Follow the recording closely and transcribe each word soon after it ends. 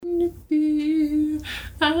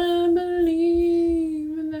I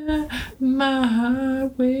believe that my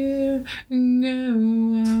heart will go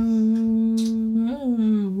on.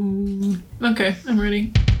 Okay, I'm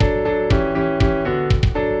ready.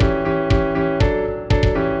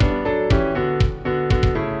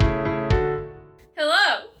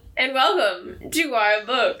 Hello, and welcome to Our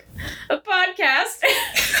Book, a podcast.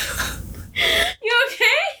 You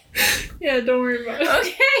okay? Yeah, don't worry about it.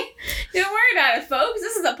 Okay. Don't worry about it, folks.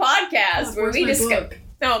 This is a podcast where we discuss.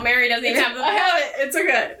 No, Mary doesn't even have the book. I have it. It's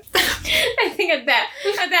okay. I think at that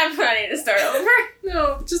point I need to start over.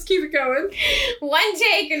 No, just keep it going. One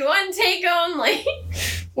take and one take only.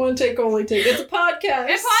 One take, only take. It's a podcast.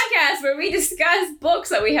 A podcast where we discuss books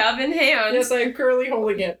that we have in hand. Yes, I am currently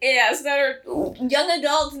holding it. Yes, that are young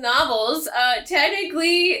adult novels.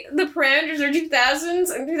 Technically, the parameters are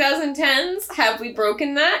 2000s and 2010s. Have we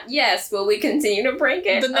broken that? Yes. Will we continue to break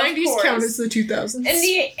it? The 90s count as the 2000s. And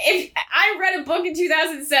if I read a book in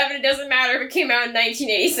 2007, it doesn't matter if it came out in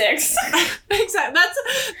 1986. Exactly.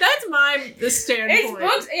 That's my standpoint. It's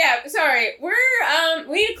books. Yeah. Sorry. We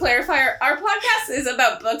need to clarify. Our podcast is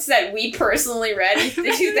about books that we personally read in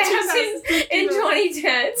the 2000s and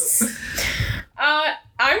 2010s.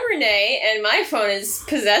 I'm Renee, and my phone is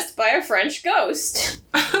possessed by a French ghost.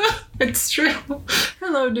 It's true.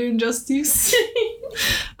 Hello, Dune Justice.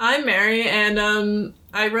 I'm Mary, and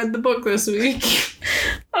I read the book this week.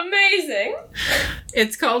 Amazing.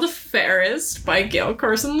 It's called Fairest by Gail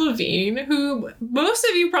Carson Levine, who most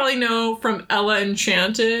of you probably know from Ella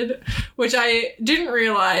Enchanted, which I didn't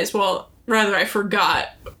realize, rather I forgot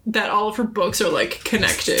that all of her books are, like,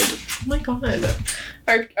 connected. Oh my god.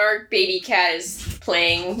 Our baby cat is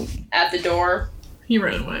playing at the door. He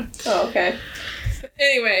ran away. Oh, okay.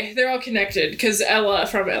 Anyway, they're all connected, because Ella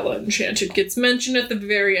from Ella Enchanted gets mentioned at the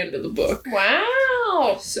very end of the book.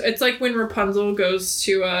 Wow. So it's like when Rapunzel goes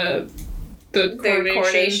to, the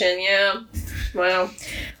coronation. Yeah. Wow.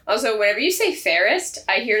 Also, whenever you say Fairest,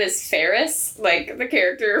 I hear it as Ferris, like the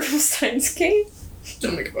character from Steins Gate.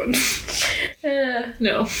 Oh my god.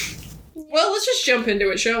 No. Well, let's just jump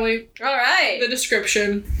into it, shall we? Alright. The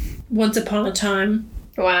description. Once upon a time,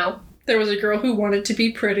 Wow. there was a girl who wanted to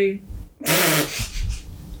be pretty.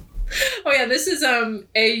 Oh yeah, this is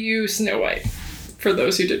A.U. Snow White, for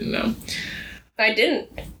those who didn't know. I didn't.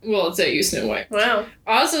 Well, it's A.U. Snow White. Wow.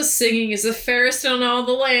 Ozza's singing is the fairest on all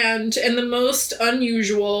the land, and the most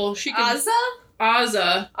unusual. She can...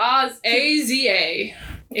 Ozza. A-Z-A.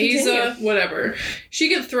 Aza, whatever. She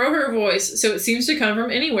can throw her voice, so it seems to come from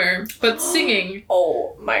anywhere. But singing...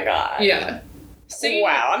 Oh my god. Yeah. Singing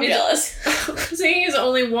wow, I'm jealous. Singing is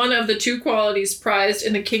only one of the two qualities prized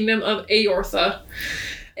in the kingdom of Aortha.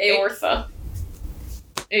 Aortha.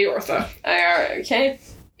 Okay.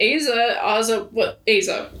 Ozza,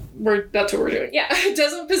 that's what we're doing. Yeah.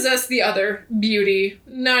 Doesn't possess the other beauty.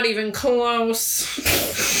 Not even close.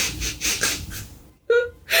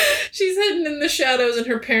 She's hidden in the shadows in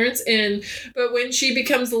her parents' inn, but when she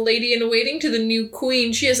becomes the lady-in-waiting to the new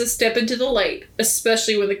queen, she has to step into the light,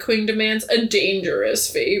 especially when the queen demands a dangerous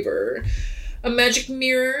favor. A magic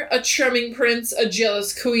mirror, a charming prince, a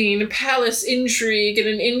jealous queen, palace intrigue, and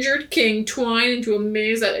an injured king twine into a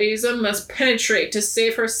maze that Ozza must penetrate to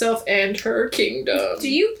save herself and her kingdom. Do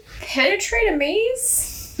you penetrate a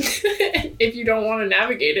maze? If you don't want to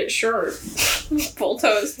navigate it, sure. Full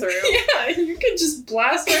toes through. Yeah, you can just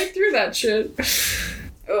blast right through that shit.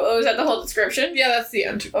 Oh, is that the whole description? Yeah, that's the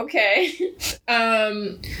end. Okay.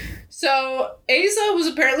 So Ozza was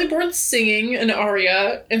apparently born singing an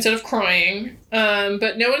aria instead of crying,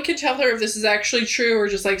 but no one can tell her if this is actually true or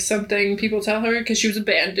just like something people tell her, because she was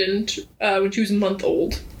abandoned when she was a month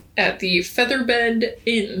old at the Featherbed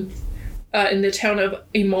Inn in the town of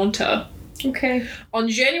Amonta. Okay. On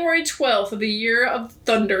January 12th of the year of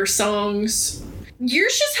thunder songs.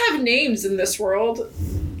 Years just have names in this world.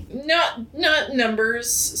 Not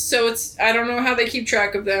numbers, so I don't know how they keep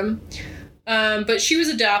track of them. But she was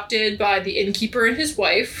adopted by the innkeeper and his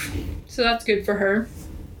wife, so that's good for her.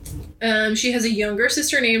 She has a younger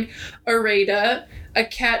sister named Areda, a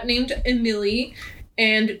cat named Emily,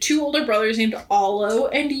 and two older brothers named Allo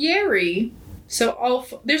and Yeri. So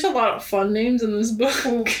there's a lot of fun names in this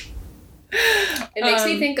book. It makes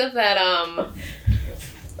me think of that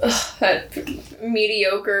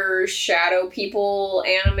mediocre Shadow People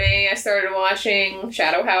anime I started watching,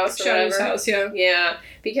 Shadow House or Shadow's whatever. House, yeah. Yeah,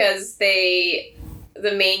 because the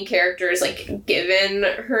main character is like given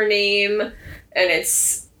her name, and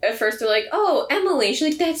it's at first they're like, oh, Emily.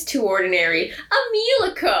 She's like, that's too ordinary.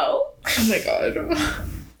 Amiliko. Oh my god.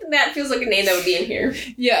 That feels like a name that would be in here.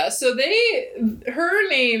 Yeah, so her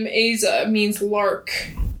name, Ozza, means lark.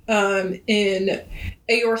 In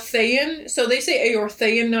Aorthean. So they say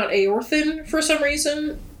Aorthean, not Aorthan for some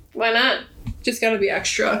reason. Why not? Just gotta be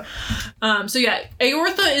extra. So yeah,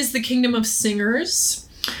 Aortha is the kingdom of singers.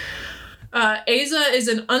 Aza is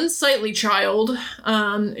an unsightly child.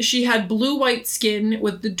 She had blue-white skin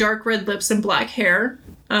with the dark red lips and black hair.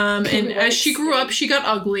 And as she grew up, she got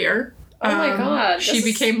uglier. Oh my god. She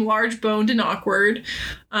became large-boned and awkward.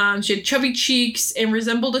 She had chubby cheeks and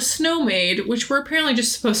resembled a snow maid, which we're apparently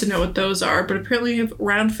just supposed to know what those are, but apparently have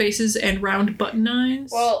round faces and round button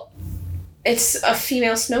eyes. Well, it's a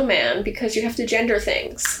female snowman because you have to gender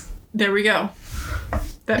things. There we go.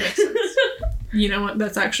 That makes sense. You know what?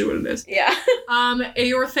 That's actually what it is. Yeah.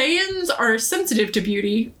 Aortheans are sensitive to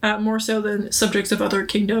beauty, more so than subjects of other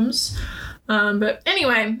kingdoms. But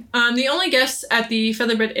anyway, the only guests at the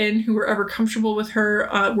Featherbed Inn who were ever comfortable with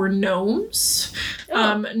her were gnomes.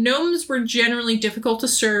 Oh. Gnomes were generally difficult to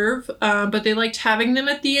serve, but they liked having them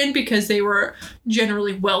at the inn because they were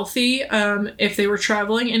generally wealthy if they were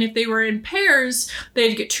traveling. And if they were in pairs,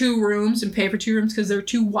 they'd get 2 rooms and pay for 2 rooms because they're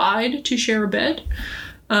too wide to share a bed.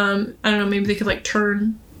 I don't know, maybe they could like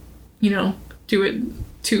turn, do it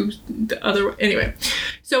to the other. Anyway,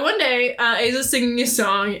 so one day, Aza's singing a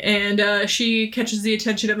song and she catches the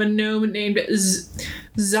attention of a gnome named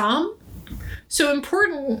Zam. So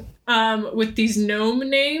important with these gnome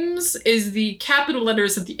names is the capital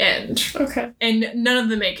letters at the end. Okay. And none of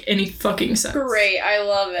them make any fucking sense. Great, I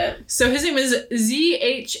love it. So his name is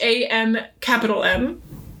Zham capital M.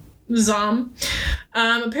 Zam.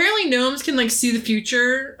 Apparently gnomes can see the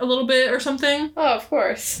future a little bit or something. Oh, of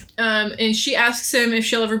course. And she asks him if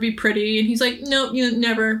she'll ever be pretty, and he's like, "Nope,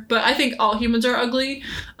 never. But I think all humans are ugly.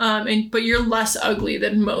 But you're less ugly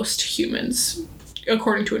than most humans,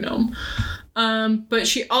 according to a gnome." But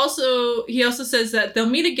he also says that they'll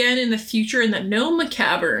meet again in the future in the gnome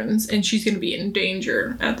caverns, and she's going to be in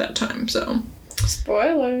danger at that time. So.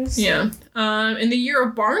 Spoilers. Yeah. In the year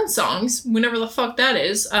of barn songs, whenever the fuck that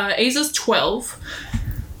is, Aza's 12.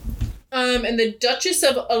 And the Duchess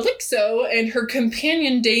of Elixo and her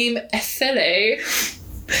companion Dame Ethele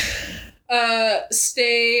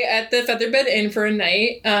stay at the Featherbed Inn for a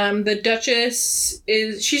night. The Duchess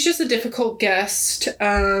she's just a difficult guest.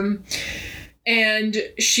 And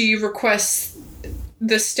she requests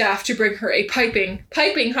the staff to bring her a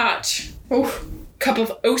piping hot cup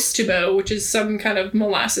of Ostimo, which is some kind of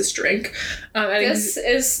molasses drink. This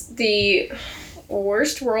is the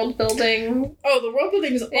worst world building. Oh, the world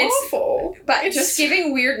building is awful. But just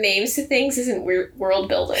giving weird names to things isn't weird world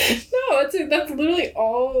building. No, that's literally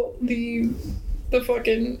all the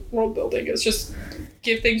fucking world building is, just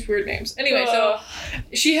give things weird names. Anyway, so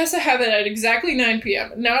she has to have it at exactly 9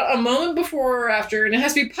 p.m. Not a moment before or after, and it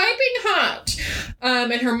has to be piping hot.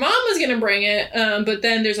 And her mom was going to bring it, but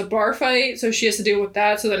then there's a bar fight, so she has to deal with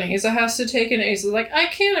that, so then Aza has to take it, and Aza's like, I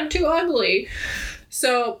can't, I'm too ugly.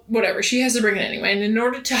 So, whatever, she has to bring it anyway, and in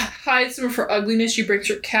order to hide some of her ugliness, she brings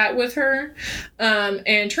her cat with her,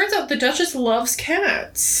 and turns out the Duchess loves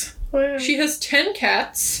cats. Wow. She has 10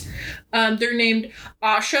 cats. They're named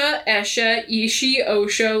Asha, Esha, Ishi,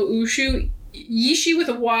 Osho, Ushu, Yishi with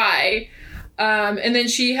a Y. And then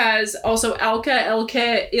she has also Alka,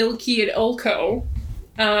 Elke, Ilki, and Ulko.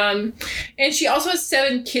 And she also has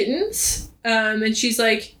 7 kittens. And she's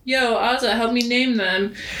like, yo, Aza, help me name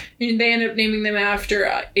them. And they end up naming them after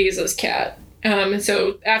Aza's cat. And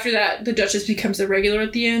so after that, the Duchess becomes a regular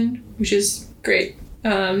at the end, which is great.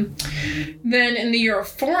 Then in the year of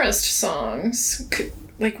forest songs,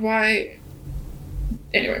 why?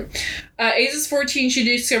 Anyway, Aza's 14, she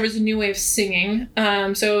discovers a new way of singing.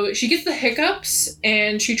 So she gets the hiccups,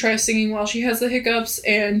 and she tries singing while she has the hiccups,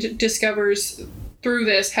 and discovers through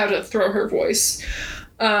this how to throw her voice.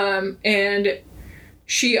 And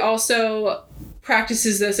she also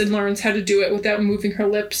practices this and learns how to do it without moving her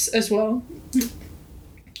lips as well.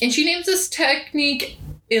 And she names this technique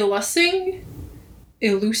Elusing?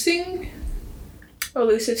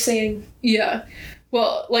 Elusive singing. Yeah.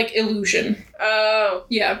 Well, illusion. Oh.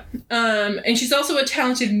 Yeah. And she's also a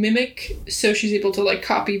talented mimic, so she's able to,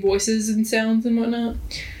 copy voices and sounds and whatnot.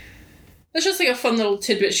 That's just, a fun little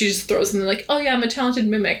tidbit she just throws in there, oh, yeah, I'm a talented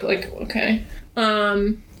mimic. Okay.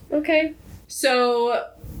 Okay. So,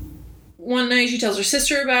 one night she tells her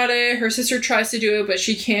sister about it. Her sister tries to do it, but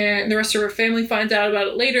she can't. The rest of her family finds out about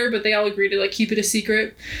it later, but they all agree to, keep it a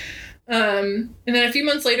secret. And then a few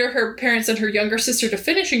months later, her parents sent her younger sister to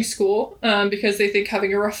finishing school, because they think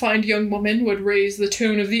having a refined young woman would raise the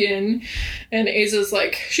tone of the inn. And Aza's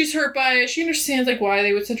she's hurt by it. She understands, why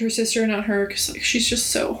they would send her sister and not her, because, she's just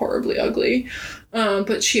so horribly ugly.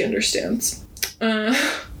 But she understands. And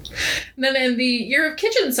then in the year of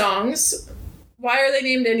kitchen songs, why are they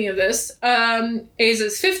named any of this?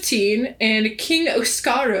 Aza's 15, and King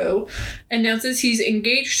Oscaro announces he's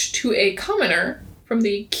engaged to a commoner from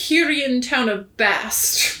the Kyrian town of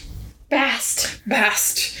Bast. Bast.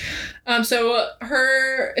 So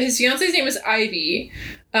his fiance's name is Ivy,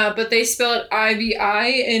 but they spell it I-V-I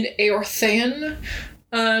and Eorthan.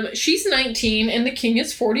 She's 19 and the king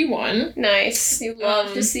is 41. Nice. You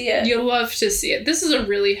love to see it. You love to see it. This is a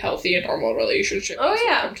really healthy and normal relationship. Oh,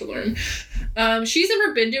 yeah. Come to learn. She's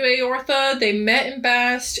never been to Eortha. They met in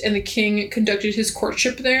Bast, and the king conducted his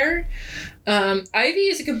courtship there. Ivy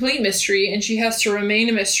is a complete mystery, and she has to remain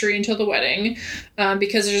a mystery until the wedding,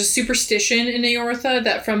 because there's a superstition in Eortha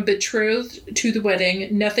that from betrothed to the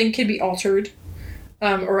wedding, nothing can be altered,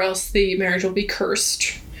 or else the marriage will be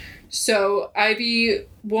cursed. So Ivy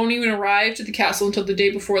won't even arrive to the castle until the day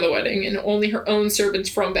before the wedding, and only her own servants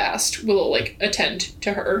from Bast will, attend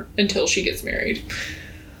to her until she gets married.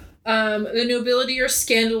 The nobility are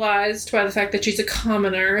scandalized by the fact that she's a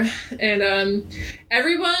commoner, and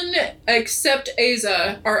everyone except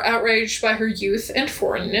Aza are outraged by her youth and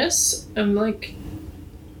foreignness.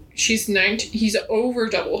 She's 19, he's over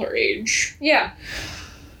double her age. Yeah.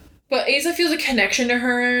 But Aza feels a connection to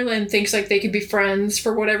her and thinks they could be friends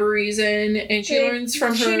for whatever reason, and she learns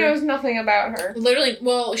from her... She knows nothing about her. Literally,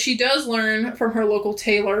 well, she does learn from her local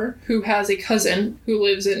tailor, who has a cousin who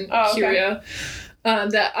lives in Kyria.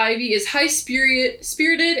 That Ivy is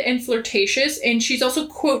high-spirited and flirtatious, and she's also,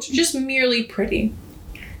 quote, just merely pretty.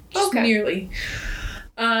 Just merely.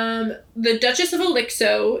 The Duchess of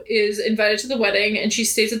Elixo is invited to the wedding, and she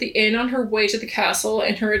stays at the inn on her way to the castle,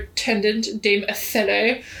 and her attendant, Dame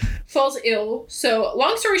Athele, falls ill. So,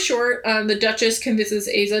 long story short, the Duchess convinces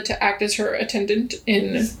Aza to act as her attendant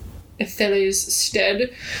in Athele's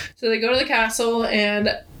stead. So they go to the castle,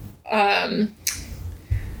 and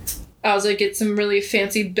Aza gets some really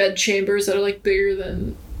fancy bed chambers that are bigger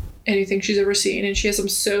than anything she's ever seen, and she has some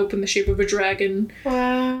soap in the shape of a dragon.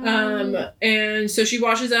 Wow. And so she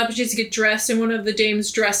washes up and she has to get dressed in one of the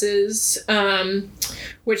dame's dresses,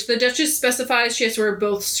 which the Duchess specifies she has to wear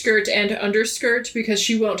both skirt and underskirt because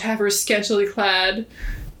she won't have her scantily clad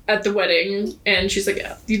at the wedding, and she's like,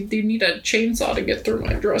 yeah, you need a chainsaw to get through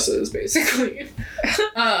my dresses, basically.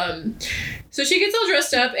 So she gets all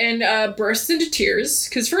dressed up and bursts into tears,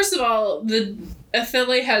 because first of all, the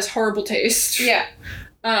Athele has horrible taste. Yeah.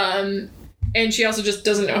 And she also just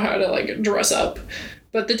doesn't know how to, dress up.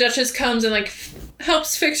 But the Duchess comes and,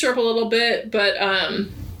 helps fix her up a little bit, but,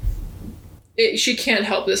 she can't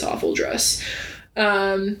help this awful dress.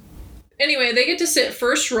 Anyway, they get to sit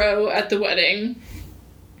first row at the wedding.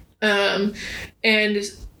 And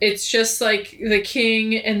it's just, the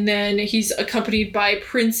king, and then he's accompanied by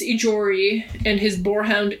Prince Ijori and his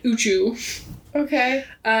boarhound Uchu. Okay.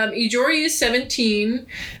 Ijori is 17,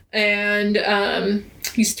 and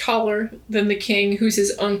he's taller than the king, who's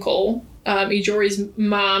his uncle. Ijori's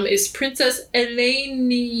mom is Princess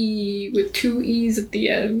Eleni, with 2 E's at the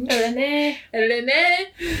end. Elene.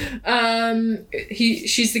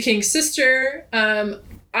 She's the king's sister.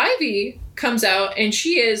 Ivy comes out, and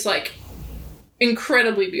she is,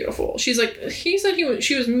 incredibly beautiful. He said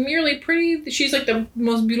she was merely pretty. She's, the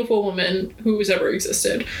most beautiful woman who has ever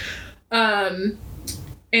existed. And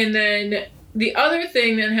then the other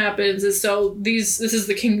thing that happens is, this is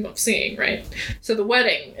the kingdom of singing, right? So the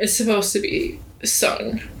wedding is supposed to be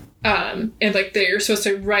sung. And they're supposed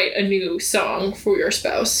to write a new song for your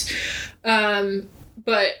spouse.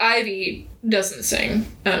 But Ivy doesn't sing.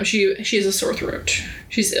 She has a sore throat.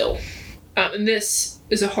 She's ill. And this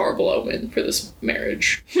is a horrible omen for this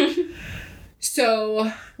marriage.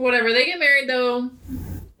 So, whatever. They get married, though.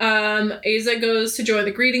 Aza goes to join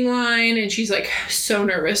the greeting line, and she's, so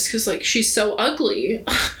nervous, because, she's so ugly.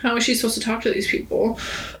 How is she supposed to talk to these people?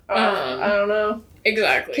 I don't know.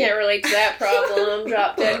 Exactly. Can't relate to that problem.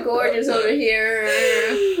 Drop dead gorgeous over here.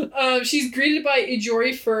 She's greeted by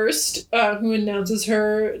Ijori first, who announces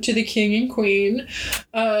her to the king and queen.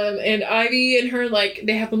 And Ivy and her,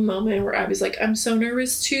 they have a moment where Ivy's like, I'm so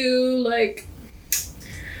nervous too.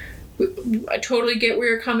 I totally get where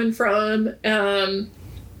you're coming from.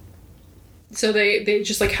 So they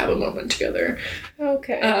just, have a moment together.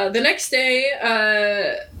 Okay. The next day,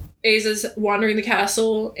 Aza's wandering the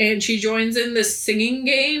castle, and she joins in this singing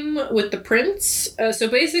game with the prince. So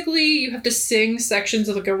basically, you have to sing sections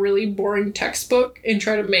of, a really boring textbook and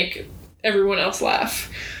try to make everyone else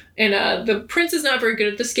laugh. And the prince is not very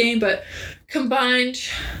good at this game, but combined,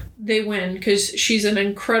 they win, because she's an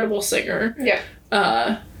incredible singer.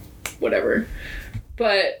 Yeah. Whatever.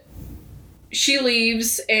 But she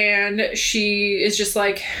leaves, and she is just,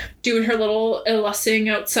 like, doing her little lussing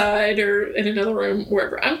outside or in another room,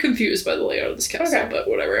 wherever. I'm confused by the layout of this castle, but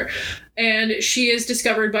whatever. And she is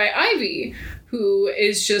discovered by Ivy, who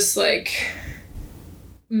is just, like,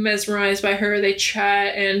 mesmerized by her. They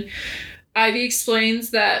chat, and Ivy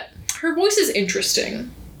explains that her voice is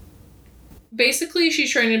interesting. Basically,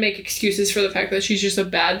 she's trying to make excuses for the fact that she's just a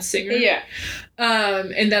bad singer. Yeah.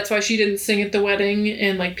 And that's why she didn't sing at the wedding,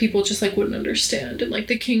 and, like, people just, like, wouldn't understand. And, like,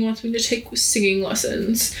 the king wants me to take singing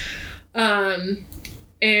lessons. And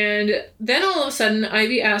then all of a sudden,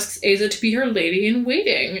 Ivy asks Aza to be her lady in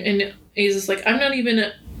waiting. And Aza's like, I'm not even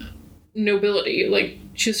a nobility. Like,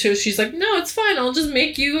 she's like, no, it's fine. I'll just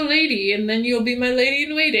make you a lady, and then you'll be my lady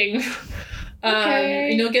in waiting. Okay.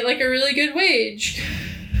 And you'll get, like, a really good wage.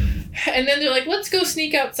 And then they're like, let's go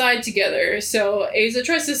sneak outside together. So Aza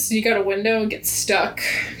tries to sneak out a window and gets stuck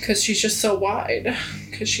because she's just so wide.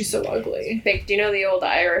 Because she's so ugly. Like, do you know the old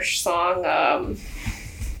Irish song,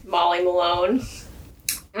 Molly Malone?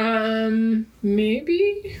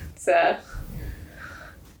 Maybe? It's,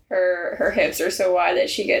 her hips are so wide that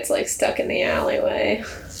she gets, like, stuck in the alleyway.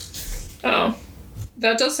 Oh.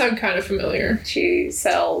 That does sound kind of familiar. She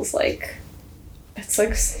sells, like... It's,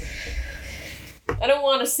 like... I don't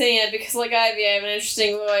want to sing it because, like Ivy, I have an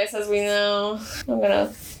interesting voice, as we know. I'm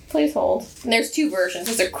gonna please hold. And there's two versions.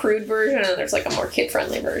 There's a crude version and there's, like, a more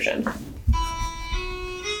kid-friendly version.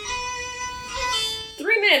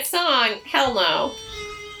 3-minute song? Hell no.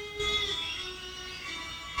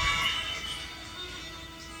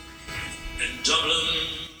 In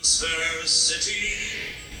Dublin's fair city,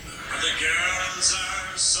 the girls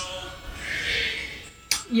are so...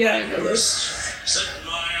 Yeah, I know this. Set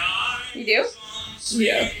my eyes. You do?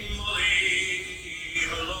 Yeah.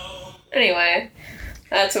 Anyway,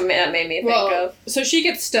 that's what that made me think of. So she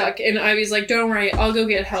gets stuck, and Ivy's like, don't worry, I'll go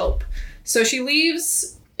get help. So she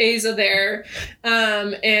leaves Aza there,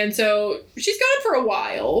 and so she's gone for a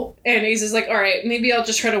while, and Aza's like, alright, maybe I'll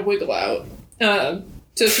just try to wiggle out.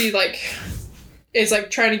 So she, like, is, like,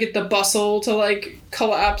 trying to get the bustle to, like,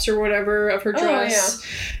 collapse or whatever of her dress.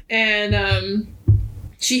 And,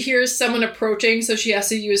 she hears someone approaching, so she has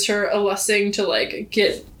to use her lussing to, like,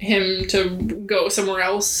 get him to go somewhere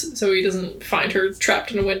else so he doesn't find her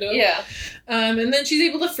trapped in a window. Yeah. And then she's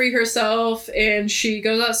able to free herself, and she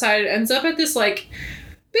goes outside and ends up at this, like,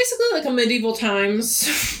 basically like a medieval times.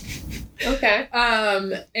 Okay.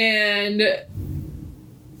 And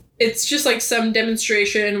it's just, like, some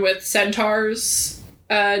demonstration with centaurs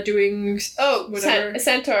doing whatever.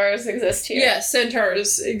 Centaurs exist here. Yes,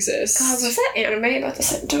 centaurs exist. God, was that anime about the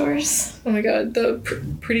centaurs? Oh my god, the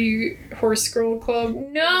Pretty Horse Girl Club?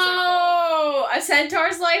 No! A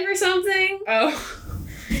Centaur's Life or something? Oh.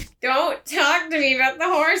 Don't talk to me about the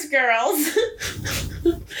horse girls.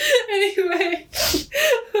 Anyway.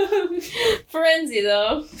 Frenzy,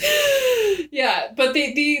 though. Yeah, but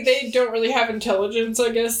they don't really have intelligence, I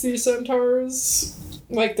guess, these centaurs.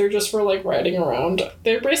 Like, they're just for, like, riding around.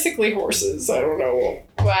 They're basically horses. I don't know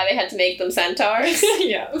why they had to make them centaurs.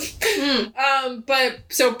 Yeah. But,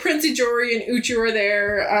 so Princey Jory and Uchu are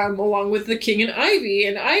there, along with the king and Ivy.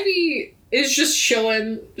 And Ivy is just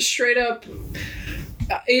chilling, straight up.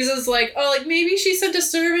 Aza's like, oh, like, maybe she sent a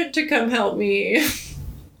servant to come help me.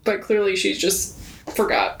 But clearly she's just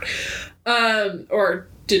forgot. Or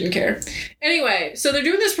didn't care. Anyway, so they're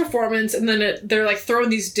doing this performance, and then they're, like, throwing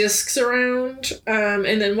these discs around,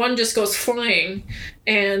 and then one just goes flying,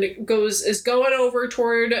 and is going over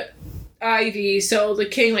toward Ivy, so the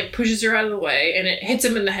king, like, pushes her out of the way, and it hits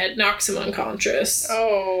him in the head, knocks him unconscious.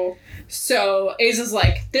 Oh. So Aza's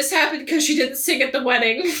like, this happened because she didn't sing at the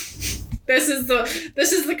wedding. This is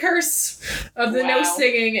the curse of the no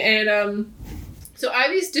singing, and, so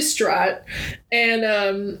Ivy's distraught,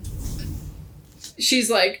 and,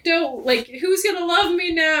 she's like, no, like, who's gonna love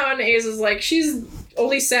me now? And Aza's like, she's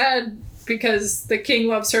only sad because the king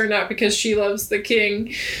loves her, not because she loves the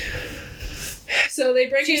king. So they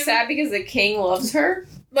bring She's sad because the king loves her?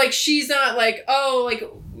 Like, she's not like, oh, like,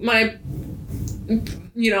 my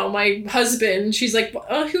husband. She's like,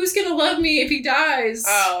 oh, who's gonna love me if he dies?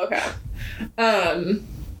 Oh, okay.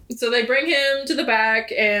 So they bring him to the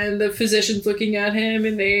back, and the physician's looking at him,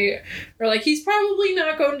 and they are like, he's probably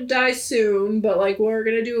not going to die soon, but, like, we're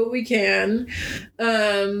gonna do what we can.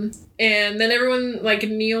 And then everyone, like,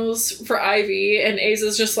 kneels for Ivy, and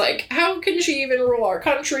Aza's just like, how can she even rule our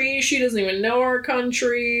country? She doesn't even know our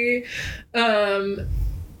country.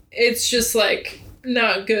 It's just, like,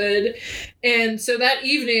 not good. And so that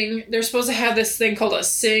evening, they're supposed to have this thing called a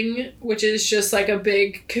sing, which is just like a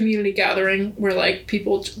big community gathering where like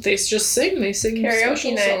people, they just sing. They sing Karaoke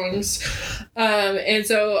social night. songs. And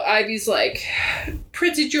so Ivy's like,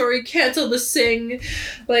 Prince Jory, cancel the sing.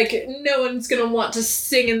 Like, no one's gonna want to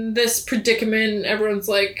sing in this predicament. And everyone's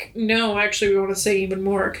like, no, actually, we want to sing even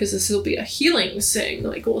more because this will be a healing sing.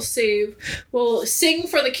 Like, we'll sing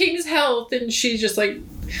for the king's health. And she's just like,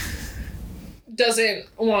 doesn't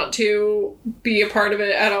want to be a part of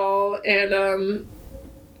it at all. And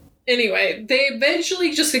anyway, they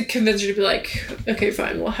eventually just convince her to be like, okay,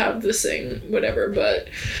 fine, we'll have this thing, whatever. But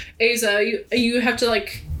Aza, you have to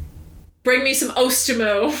like bring me some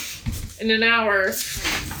Ostimo in an hour.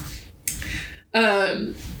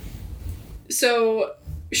 So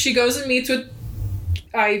she goes and meets with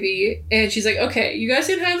Ivy, and she's like, okay, you guys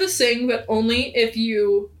can have the sing, but only if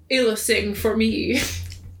you sing for me.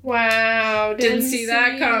 Wow. Didn't see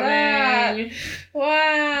that coming. That.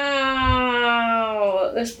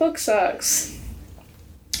 Wow. This book sucks.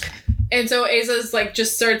 And so Aza's like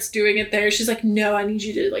just starts doing it there. She's like, no, I need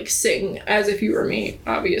you to like sing as if you were me,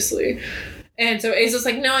 obviously. And so Aza's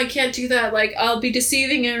like, no, I can't do that. Like, I'll be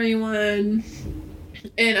deceiving everyone.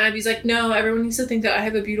 And Ivy's like, no, everyone needs to think that I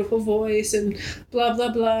have a beautiful voice and blah, blah,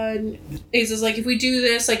 blah. And Aza's like, if we do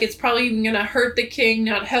this, like, it's probably even gonna hurt the king,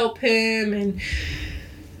 not help him. And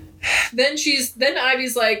then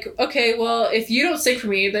Ivy's like, okay, well, if you don't sing for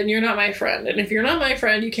me, then you're not my friend. And if you're not my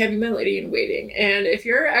friend, you can't be my lady in waiting. And if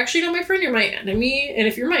you're actually not my friend, you're my enemy. And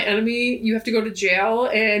if you're my enemy, you have to go to jail,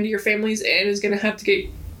 and your family's inn is going to have to get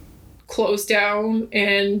closed down,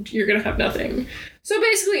 and you're going to have nothing. So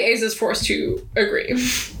basically, Aza's forced to agree,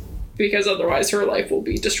 because otherwise her life will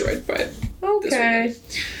be destroyed by this woman.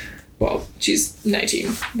 Well, she's 19,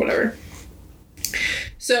 whatever.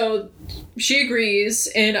 So she agrees,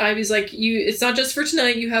 and Ivy's like, it's not just for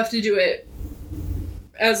tonight, you have to do it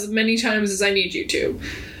as many times as I need you to.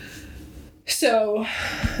 So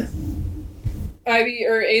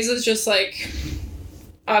Aza's just like,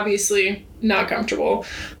 obviously not comfortable,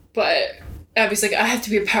 but Ivy's like, I have to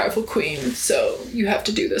be a powerful queen, so you have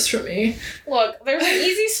to do this for me. Look, there's an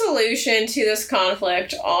easy solution to this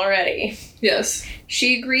conflict already. Yes.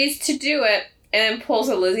 She agrees to do it and then pulls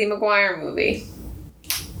a Lizzie McGuire movie.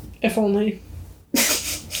 If only.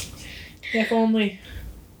 If only.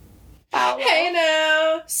 Paolo. Hey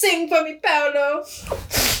now, sing for me, Paolo.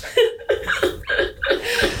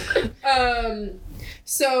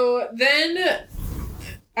 So then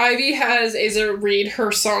Ivy has Aza read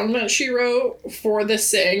her song that she wrote for the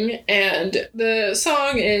sing, and the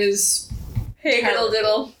song is Hey diddle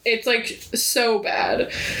diddle. It's like so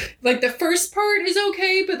bad. Like the first part is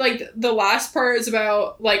okay, but like the last part is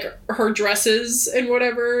about like her dresses and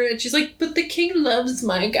whatever, and she's like, but the king loves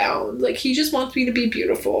my gown. Like he just wants me to be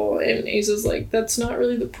beautiful. And Aza's like, that's not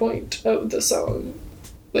really the point of the song.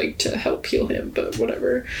 Like to help heal him, but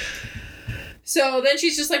whatever. So then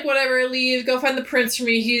she's just like, whatever, leave, go find the prince for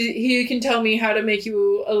me. He can tell me how to make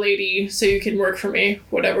you a lady so you can work for me,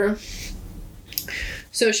 whatever.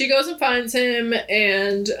 So she goes and finds him,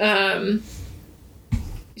 and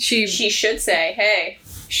she should say, hey,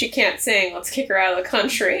 she can't sing, let's kick her out of the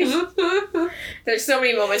country. There's so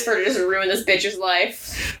many moments for her to just ruin this bitch's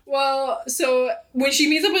life. Well, so when she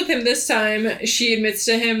meets up with him this time, she admits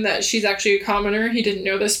to him that she's actually a commoner. He didn't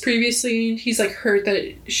know this previously. He's like hurt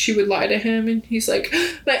that she would lie to him, and he's like,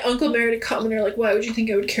 my uncle married a commoner, like why would you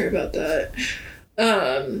think I would care about that?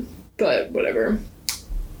 But whatever.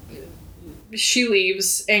 She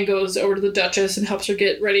leaves and goes over to the Duchess and helps her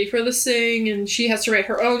get ready for the sing, and she has to write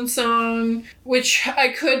her own song, which I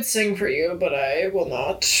could sing for you, but I will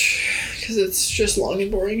not, because it's just long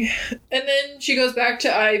and boring. And then she goes back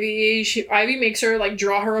to Ivy. Ivy makes her, like,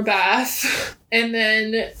 draw her a bath, and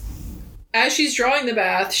then as she's drawing the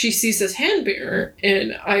bath, she sees this hand mirror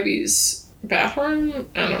in Ivy's bathroom.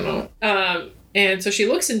 I don't know. And so she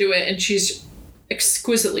looks into it, and she's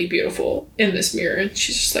exquisitely beautiful in this mirror, and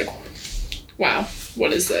she's just like, wow,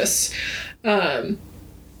 what is this? And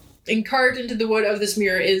carved into the wood of this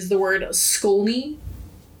mirror is the word Skolny.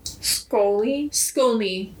 Scully?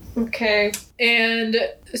 Skolny. Okay. And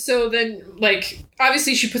so then, like,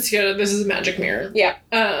 obviously she puts together, this is a magic mirror. Yeah.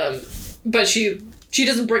 But she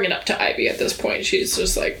doesn't bring it up to Ivy at this point. She's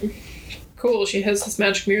just like, cool, she has this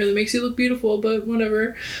magic mirror that makes you look beautiful, but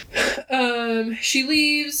whatever. She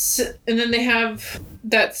leaves, and then they have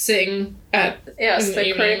that sing at the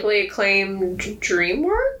critically acclaimed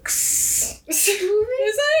DreamWorks movie.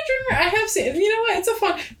 Is that a DreamWorks? I have seen. You know what? It's a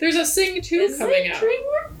fun. There's a Sing 2 coming out.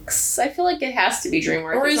 DreamWorks? I feel like it has to be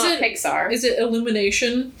DreamWorks. Or it's not Pixar. Is it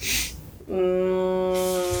Illumination?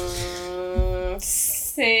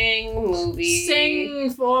 Sing movie. Sing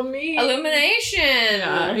for me. Illumination.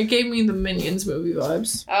 Yeah, it gave me the Minions movie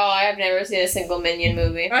vibes. Oh, I have never seen a single Minion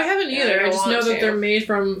movie. I haven't either. I I just want know that to. they're made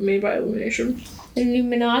by Illumination.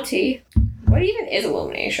 Illuminati. What even is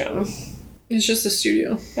Illumination? It's just a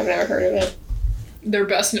studio. I've never heard of it. They're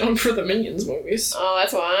best known for the Minions movies. Oh,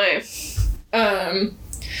 that's why.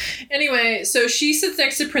 Anyway, so she sits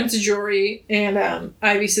next to Prince Ajori, and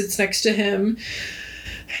Ivy sits next to him.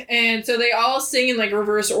 And so they all sing in like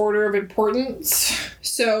reverse order of importance.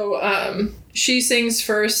 So she sings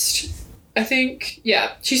first, I think.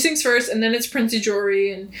 Yeah, she sings first, and then it's Prince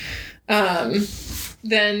Ajori, and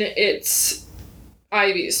then it's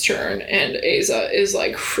Ivy's turn, and Aza is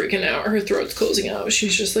like freaking out. Her throat's closing out.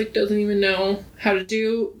 She's just like doesn't even know how to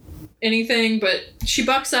do anything, but she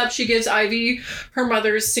bucks up. She gives Ivy her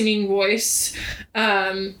mother's singing voice,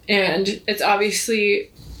 and it's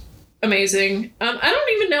obviously amazing. I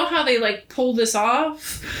don't even know how they like pull this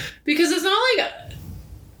off, because it's not like,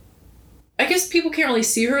 I guess people can't really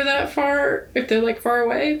see her that far if they're like far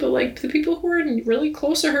away, but like the people who are really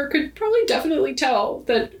close to her could probably definitely tell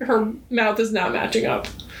that her mouth is not matching up.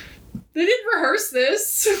 They didn't rehearse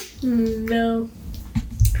this. No.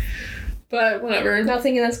 But whatever.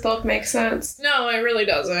 Nothing in this book makes sense. No, it really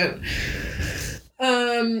doesn't.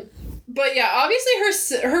 But yeah,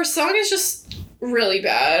 obviously her song is just really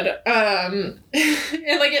bad. And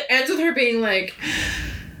like it ends with her being like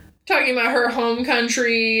talking about her home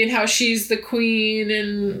country and how she's the queen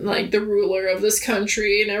and like the ruler of this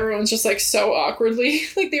country, and everyone's just like so awkwardly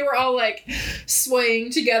like they were all like swaying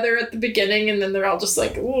together at the beginning, and then they're all just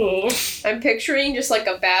like, ooh. I'm picturing just like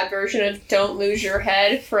a bad version of Don't Lose Your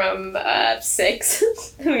Head from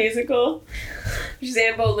Six, the musical.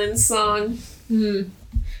 Anne Boleyn's song. Mm.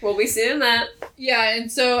 We'll be seeing that. Yeah,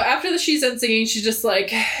 and so after she's done singing, she just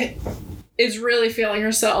like is really feeling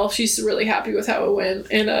herself. She's really happy with how it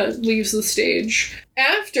went, and leaves the stage.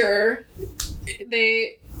 After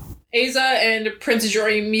Aza and Prince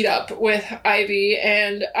Ajori meet up with Ivy,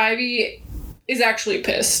 and Ivy is actually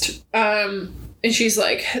pissed. And she's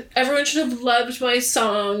like, everyone should have loved my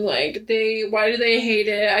song. Like, why do they hate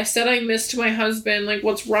it? I said I missed my husband. Like,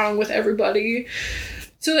 what's wrong with everybody?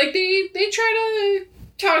 So, like, they try to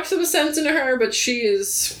talk some sense into her, but she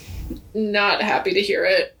is not happy to hear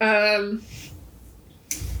it.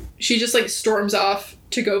 She just, like, storms off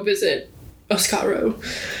to go visit Oscaro.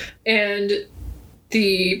 And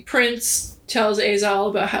the prince tells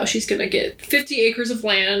Azal about how she's gonna get 50 acres of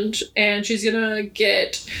land, and she's gonna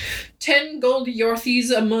get 10 gold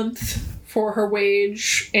yorthies a month for her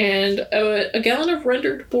wage, and a gallon of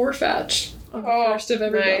rendered boar fat on the first of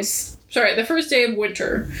every nice. month. Sorry, the first day of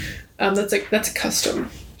winter. That's a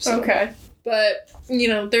custom. So. Okay. But, you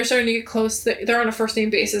know, they're starting to get close. They're on a first name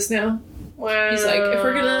basis now. Wow. He's like, if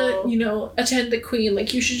we're gonna, you know, attend the queen,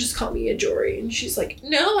 like, you should just call me Ajori. And she's like,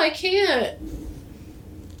 no, I can't.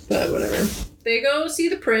 But whatever. They go see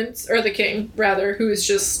the prince, or the king, rather, who is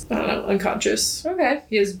just, I don't know, unconscious. Okay.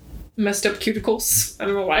 He has messed up cuticles. I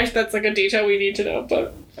don't know why. That's like a detail we need to know,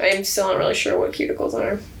 but I'm still not really sure what cuticles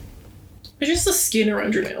are. it's just the skin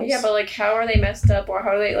around your nails. Yeah, but like, how are they messed up, or how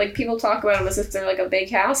are they, like, people talk about them as if they're like a big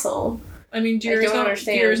hassle. I mean, do I yours don't not,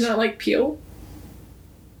 understand. do yours not like peel?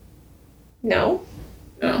 No.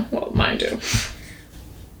 No, well, mine do.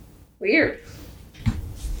 Weird.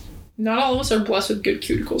 Not all of us are blessed with good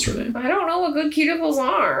cuticles, Renee. I don't know what good cuticles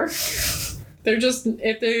are. They're just,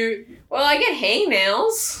 if they're, Well, I get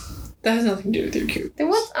hangnails. that has nothing to do with your cuticles. Then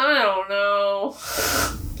what? I don't know.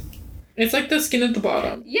 It's like the skin at the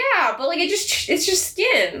bottom. Yeah, but like it's just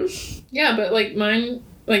skin. Yeah, but like mine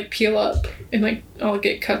like peel up and like I'll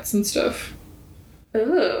get cuts and stuff.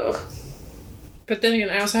 Ooh. But then again,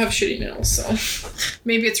 I also have shitty nails, so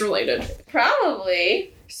maybe it's related.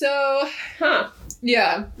 Probably. So, Huh.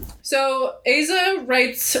 yeah. So Aza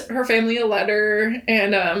writes her family a letter,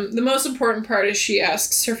 and the most important part is she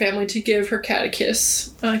asks her family to give her cat a kiss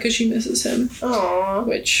because she misses him. Aww.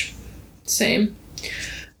 Which, same.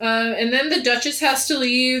 And then the Duchess has to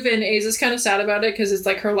leave, and Aza's kind of sad about it because it's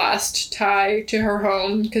like her last tie to her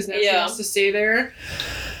home because now she has to stay there.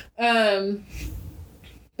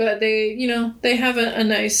 But they, you know, they have a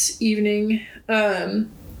nice evening.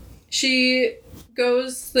 She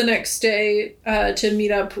goes the next day to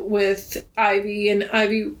meet up with Ivy, and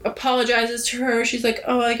Ivy apologizes to her. She's like,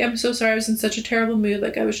 oh, like, I'm so sorry. I was in such a terrible mood.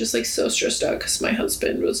 Like, I was just, like, so stressed out because my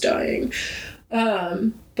husband was dying.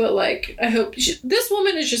 But, like, I hope... this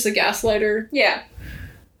woman is just a gaslighter. Yeah.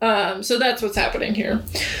 So that's what's happening here.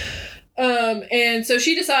 And so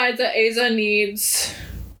she decides that Aza needs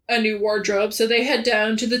a new wardrobe. So they head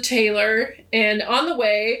down to the tailor, and on the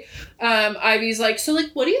way, Ivy's like, so,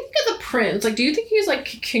 like, what do you think of the prince? Like, do you think he's, like,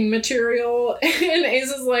 king material? And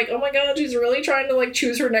Aza's like, oh my god, she's really trying to, like,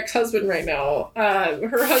 choose her next husband right now.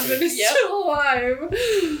 Her husband is still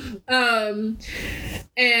alive.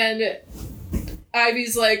 And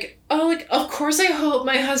Ivy's like, oh, like, of course I hope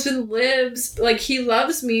my husband lives. Like, he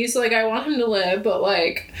loves me, so, like, I want him to live, but,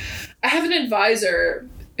 like, I have an advisor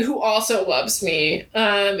who also loves me.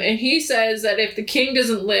 And he says that if the king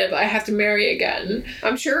doesn't live, I have to marry again.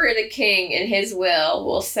 I'm sure the king in his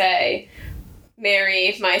will say,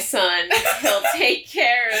 marry my son, he'll take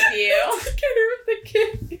care of you. He'll take care of the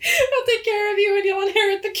king. He'll take care of you and you'll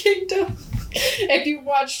inherit the kingdom. If you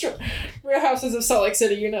watched Real Houses of Salt Lake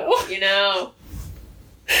City, you know. You know.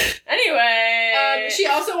 Anyway. She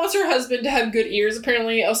also wants her husband to have good ears.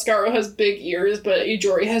 Apparently, Oscaro has big ears, but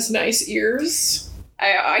Ijori has nice ears.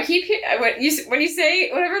 I keep when you say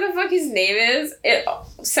whatever the fuck his name is, it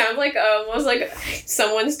sounds like almost like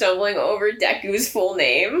someone stumbling over Deku's full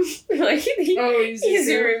name. Like he's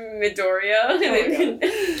Midoriya.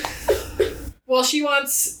 Oh, well, she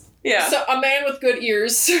wants a man with good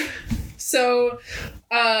ears. So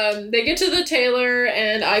they get to the tailor,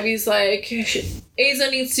 and Ivy's like, Aza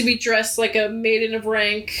needs to be dressed like a maiden of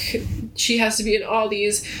rank. She has to be in all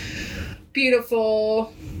these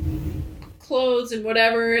beautiful clothes and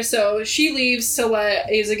whatever. So she leaves to let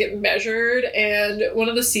Aza get measured, and one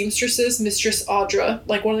of the seamstresses, Mistress Audra,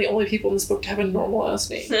 like one of the only people in this book to have a normal ass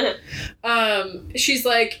name, she's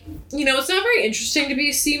like, you know, it's not very interesting to be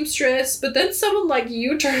a seamstress, but then someone like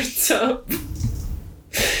you turns up.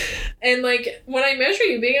 And, like, when I measure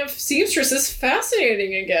you, being a seamstress is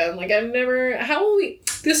fascinating again. Like,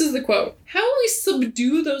 this is the quote, how will we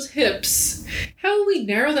subdue those hips? How will we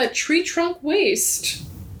narrow that tree trunk waist?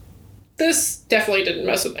 This definitely didn't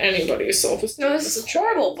mess with anybody's self-esteem. No, this is a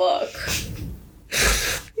horrible book.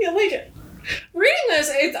 Yeah, like, reading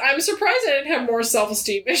this, I'm surprised I didn't have more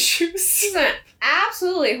self-esteem issues. This is an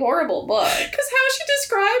absolutely horrible book. Because how she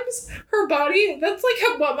describes her body, that's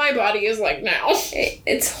like what my body is like now.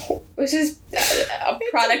 It's just a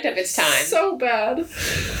product of its time. So bad.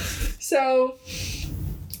 So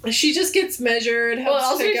she just gets measured. Well,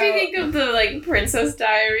 also if you think of the, like, Princess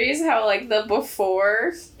Diaries, how, like, the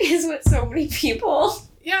before is what so many people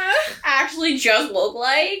actually just look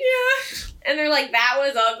like. Yeah. And they're like, that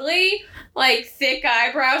was ugly. Like, thick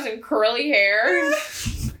eyebrows and curly hair.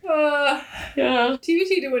 Yeah.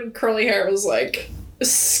 TBT doing curly hair was, like,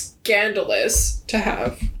 scandalous to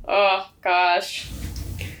have. Oh, gosh.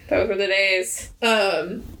 Those were the days.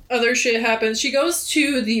 Other shit happens. She goes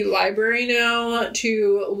to the library now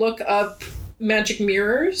to look up magic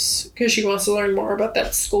mirrors because she wants to learn more about that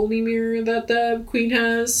Skolny mirror that the queen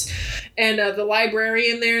has. And the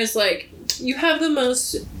librarian there is like, you have the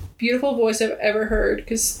most beautiful voice I've ever heard,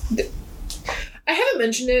 because I haven't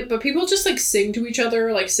mentioned it, but people just, like, sing to each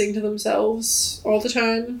other, like, sing to themselves all the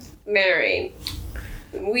time. Mary,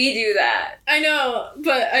 we do that. I know,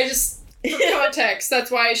 but I just, for context,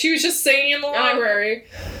 that's why she was just singing in the library.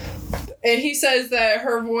 And he says that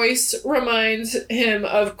her voice reminds him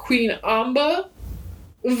of Queen Amba,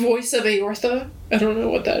 voice of Aortha. I don't know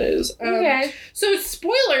what that is. Okay. So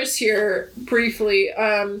spoilers here, briefly.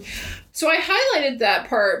 So I highlighted that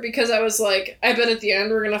part because I was like, I bet at the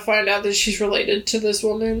end we're going to find out that she's related to this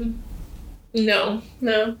woman. No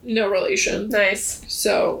relation. Nice.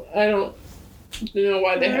 So I don't know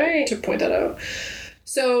why they had to point that out.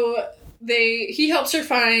 So he helps her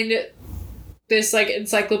find this, like,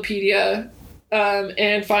 encyclopedia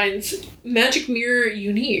and finds Magic Mirror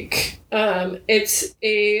Unique. It's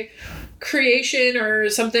a creation or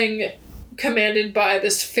something commanded by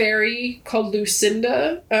this fairy called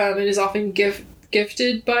Lucinda, and is often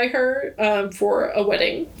gifted by her for a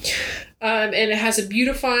wedding. And it has a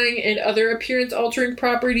beautifying and other appearance-altering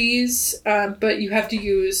properties, but you have to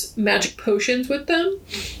use magic potions with them.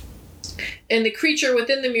 And the creature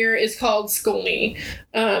within the mirror is called Skolny,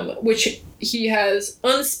 which he has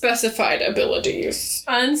unspecified abilities.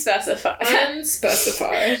 Unspecified.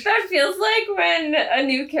 That feels like when a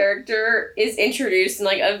new character is introduced in,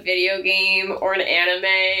 like, a video game or an anime,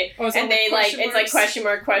 and they, like, it's like question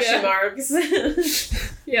marks.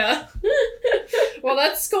 Yeah. Well,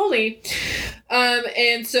 that's Skolny.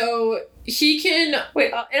 And so he can...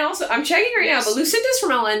 Wait, and also, I'm checking right now, but Lucinda's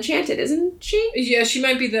from Ella Enchanted, isn't she? Yeah, she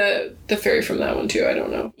might be the fairy from that one, too. I don't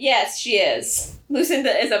know. Yes, she is.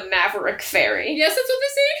 Lucinda is a maverick fairy. Yes, that's what they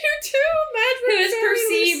say in here, too. Maverick who is fairy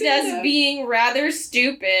perceived Lucinda. as being rather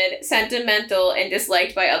stupid, sentimental, and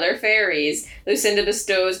disliked by other fairies. Lucinda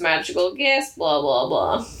bestows magical gifts, blah, blah,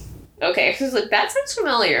 blah. Okay, so like, that sounds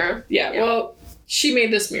familiar. Yeah, well... She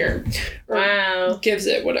made this mirror. Or Wow. gives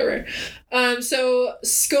it, whatever. So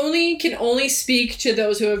Sconey can only speak to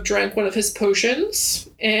those who have drank one of his potions,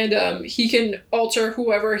 and he can alter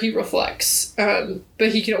whoever he reflects, but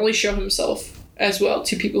he can only show himself as well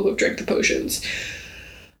to people who have drank the potions.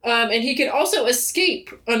 And he can also escape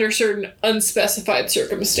under certain unspecified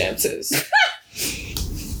circumstances.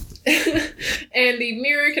 And the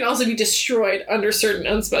mirror can also be destroyed under certain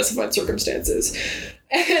unspecified circumstances.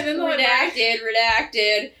 And then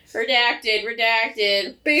redacted.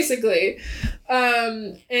 Basically.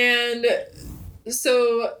 And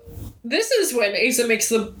so this is when Asa makes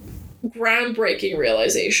the groundbreaking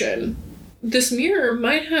realization. This mirror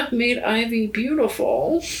might have made Ivy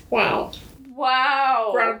beautiful. Wow.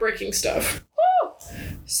 Groundbreaking stuff. Woo.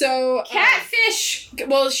 So Catfish.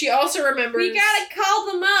 Well, she also remembers We gotta call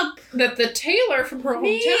them up. that the tailor from her hometown.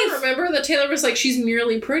 Neve. Remember, the tailor was like, she's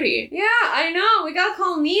merely pretty. Yeah, I know. We gotta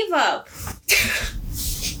call Neve up.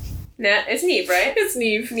 Nah, it's Neve, right? It's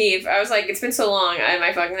Neve. Neve. I was like, it's been so long. Am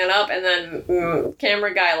I fucking that up? And then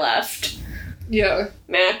camera guy left. Yeah.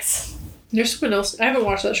 Max. There's someone else. I haven't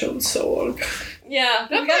watched that show in so long. Yeah.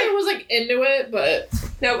 Not that I was like into it, but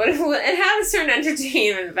No, but it had a certain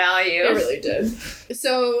entertainment value. it really did.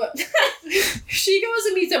 So she goes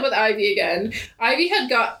and meets up with Ivy again. Ivy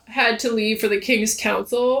had to leave for the King's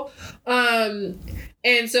Council.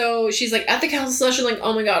 And so she's like at the council session, like,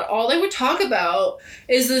 oh my god, all they would talk about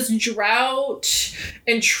is this drought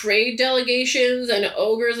and trade delegations and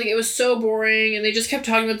ogres. Like, it was so boring, and they just kept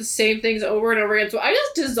talking about the same things over and over again. So I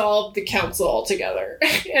just dissolved the council altogether.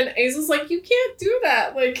 And Aza's like, you can't do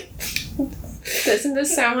that. Like, Doesn't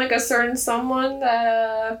this sound like a certain someone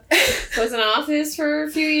that was in office for a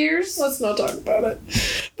few years? let's not talk about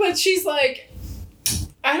it. But she's like,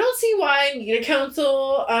 I don't see why I need a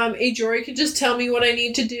council. Ajori could just tell me what I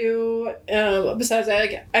need to do. Besides,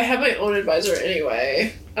 I have my own advisor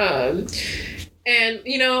anyway. And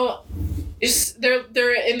you know,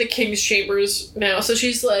 they're in the king's chambers now. So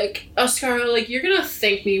she's like, Oscar, like, you're gonna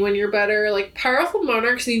thank me when you're better. Like, powerful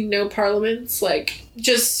monarchs need no parliaments. Like,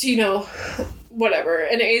 just, you know, whatever.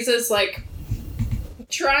 And Aza's like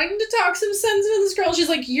trying to talk some sense into this girl. She's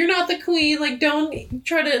like, you're not the queen. Like, don't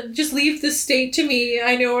try to just leave the state to me.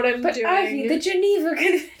 I know what I'm doing. Ivy, the Geneva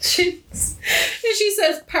Conventions. And she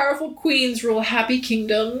says, powerful queens rule happy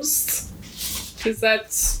kingdoms. Because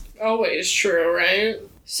that's always true, right?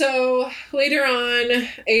 So, later on,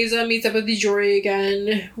 Aza meets up with Ajori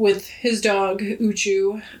again with his dog,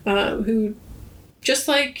 Uchu, who, just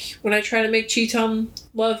like when I try to make Cheetum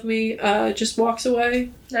love me, just walks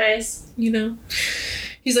away. Nice. You know?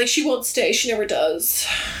 He's like, she won't stay. She never does.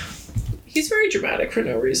 He's very dramatic for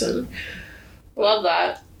no reason. Love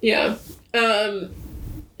that. Yeah.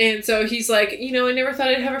 And so he's like, you know, I never thought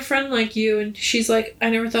I'd have a friend like you. And she's like, I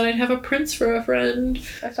never thought I'd have a prince for a friend.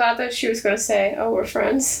 I thought that she was going to say, oh, we're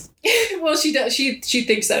friends. Well, she does. She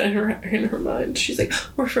thinks that in her mind. She's like,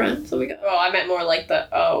 we're friends. Oh my god. Oh, I meant more like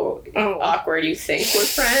the, awkward, you think we're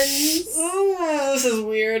friends? Oh, this is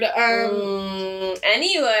weird.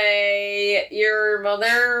 Anyway, your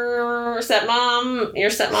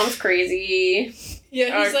stepmom's crazy.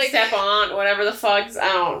 Yeah, Or he's like, step-aunt, whatever the fuck.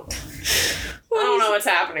 I don't know what's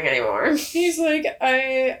happening anymore. he's like,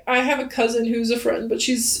 I have a cousin who's a friend, but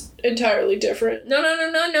she's entirely different.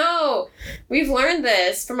 No. We've learned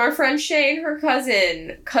this from our friend Shay and her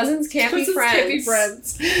cousin. Cousins can't be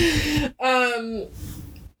friends.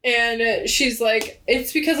 And she's like,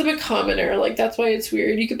 it's because I'm a commoner. Like, that's why it's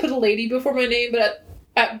weird. You could put a lady before my name, but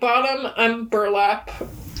at bottom, I'm burlap.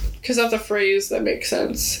 Because that's a phrase that makes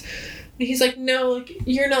sense. And he's like, no, like,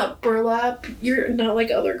 you're not burlap. You're not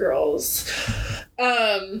like other girls.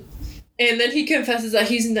 And then he confesses that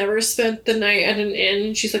he's never spent the night at an inn.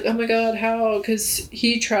 And she's like, oh my god, how? Because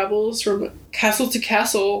he travels from castle to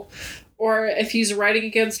castle. Or if he's riding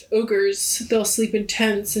against ogres, they'll sleep in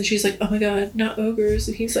tents. And she's like, oh my god, not ogres.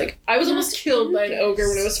 And he's like, I was almost killed by an ogre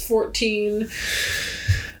when I was 14.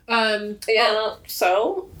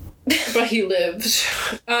 So? But he lived.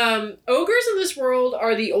 Ogres in this world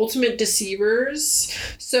are the ultimate deceivers.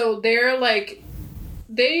 So they're like,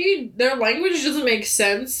 their language doesn't make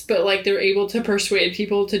sense, but like they're able to persuade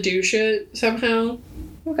people to do shit somehow.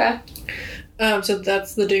 Okay. So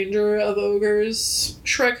that's the danger of ogres.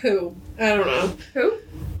 Shrek who? I don't know. Who?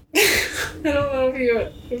 I don't know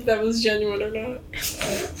if that was genuine or not.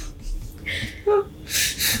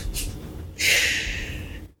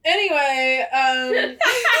 Anyway, so then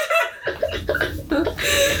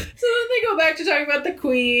they go back to talking about the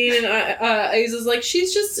queen, and Aiza's like,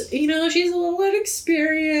 she's just, you know, she's a little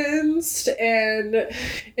inexperienced, and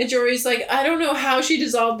Jory's like, I don't know how she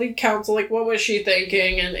dissolved the council, like, what was she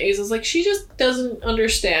thinking? And Aiza's like, she just doesn't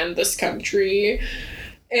understand this country.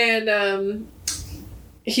 And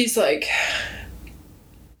he's like,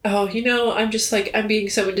 oh, you know, I'm just like, I'm being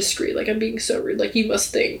so indiscreet, like, I'm being so rude, like, you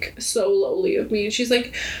must think so lowly of me. And she's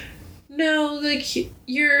like, no, like,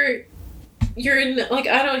 you're in, like,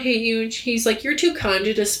 I don't hate you. And he's like, you're too kind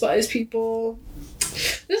to despise people.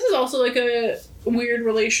 This is also, like, a weird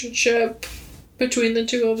relationship between the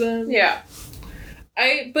two of them. Yeah.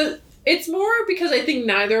 But it's more because I think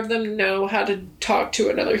neither of them know how to talk to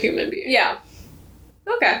another human being. Yeah.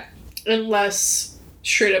 Okay. Unless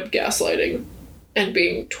straight up gaslighting and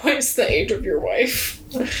being twice the age of your wife.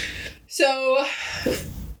 So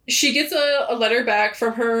she gets a letter back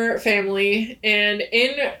from her family, and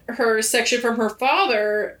in her section from her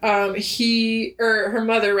father, her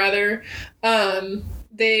mother rather,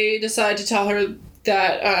 they decide to tell her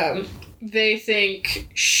that they think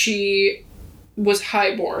she was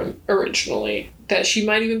highborn originally, that she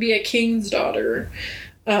might even be a king's daughter.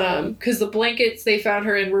 Because the blankets they found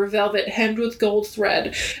her in were velvet hemmed with gold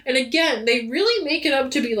thread. And again, they really make it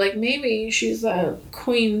up to be like, maybe she's a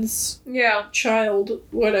queen's child,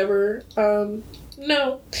 whatever.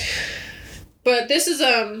 No. But this is,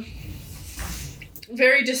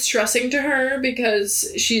 very distressing to her,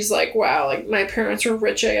 because she's like, wow, like, my parents were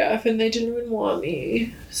rich AF and they didn't even want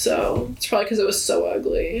me. So, it's probably because it was so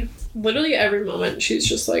ugly. Literally every moment, she's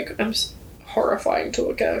just like, I'm horrifying to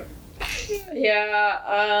look at. Yeah,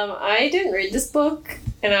 I didn't read this book,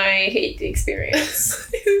 and I hate the experience.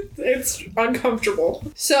 It's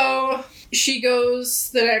uncomfortable. So she goes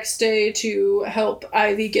the next day to help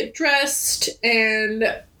Ivy get dressed,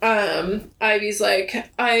 and Ivy's like,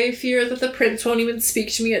 I fear that the prince won't even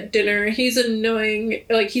speak to me at dinner. He's annoying,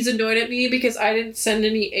 like, he's annoyed at me because I didn't send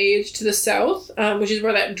any aid to the south, which is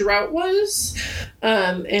where that drought was.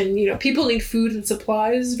 And, you know, people need food and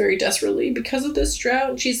supplies very desperately because of this drought.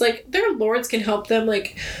 And she's like, their lords can help them.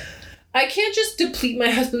 Like, I can't just deplete my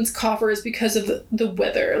husband's coffers because of the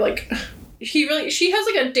weather. Like, she has,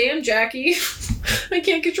 like, a damn Jackie. I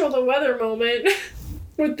can't control the weather moment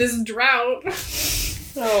with this drought.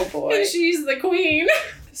 Oh, boy. And she's the queen.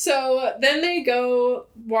 So then they go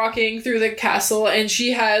walking through the castle, and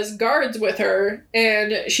she has guards with her,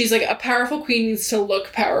 and she's like, a powerful queen needs to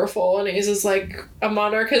look powerful. And Aza's like, a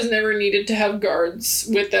monarch has never needed to have guards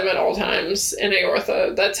with them at all times in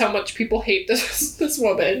Aortha. That's how much people hate this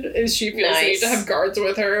woman, is she feels they need to have guards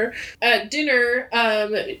with her. At dinner,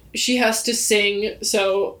 she has to sing,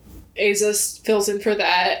 so Aza fills in for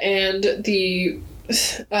that, and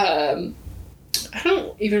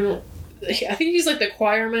I think he's like the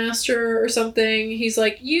choir master or something. He's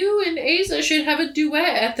like, you and Aza should have a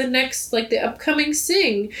duet at the next, like, the upcoming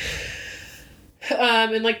sing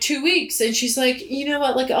in like 2 weeks. And she's like, you know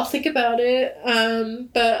what, like, I'll think about it,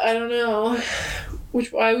 but I don't know.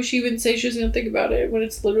 Why would she even say she was gonna think about it when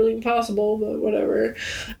it's literally impossible? But whatever.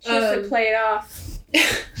 She has to play it off.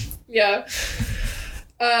 Yeah.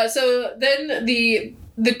 So then the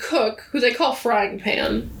cook, who they call Frying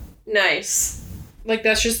Pan. Nice. Like,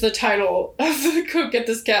 that's just the title of the cook at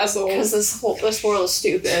this castle. Because this world is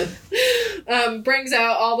stupid. Brings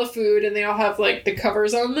out all the food, and they all have, like, the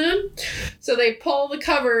covers on them. So they pull the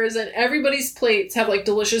covers, and everybody's plates have, like,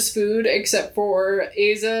 delicious food, except for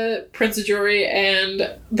Aza, Prince Ajori,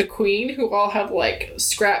 and the queen, who all have, like,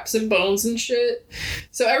 scraps and bones and shit.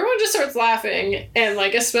 So everyone just starts laughing, and,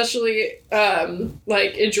 like, especially,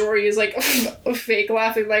 like, Ajori is, like, fake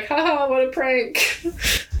laughing, like, haha, what a prank.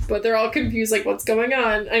 But they're all confused, like, what's going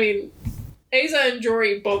on? I mean, Aza and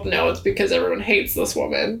Jory both know it's because everyone hates this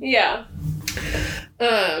woman. Yeah.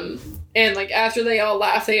 And, like, after they all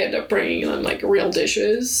laugh, they end up bringing them, like, real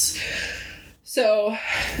dishes. So,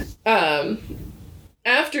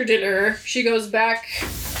 after dinner, she goes back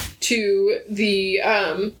to the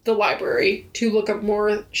library to look up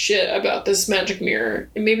more shit about this magic mirror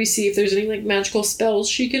and maybe see if there's any, like, magical spells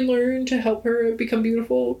she can learn to help her become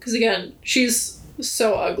beautiful. Because, again, she's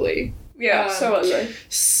so ugly. Yeah, so ugly.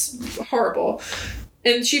 Horrible.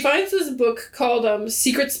 And she finds this book called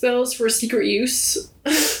Secret Spells for Secret Use.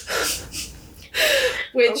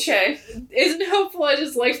 Which isn't helpful, I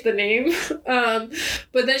just liked the name.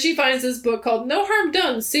 But then she finds this book called No Harm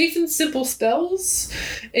Done, Safe and Simple Spells.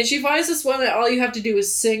 And she finds this one that all you have to do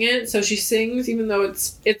is sing it. So she sings, even though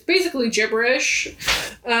it's basically gibberish.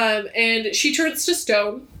 And she turns to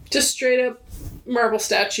stone. Just straight up marble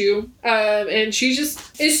statue. And she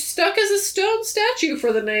just is stuck as a stone statue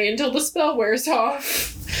for the night until the spell wears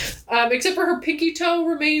off. Except for her pinky toe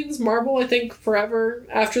remains marble, I think, forever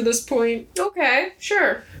after this point. Okay,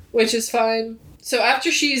 sure. Which is fine. So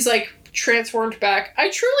after she's, like, transformed back, I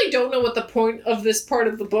truly don't know what the point of this part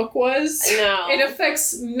of the book was. No. It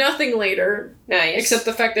affects nothing later. Nice. Except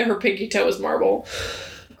the fact that her pinky toe is marble.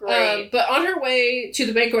 Great. But on her way to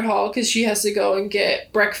the banquet hall, because she has to go and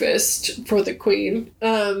get breakfast for the queen,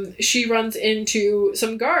 she runs into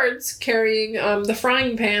some guards carrying the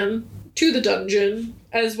frying pan to the dungeon,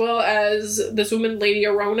 as well as this woman, Lady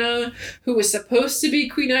Arona, who was supposed to be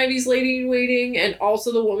Queen Ivy's lady-in-waiting, and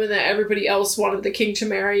also the woman that everybody else wanted the king to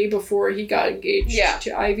marry before he got engaged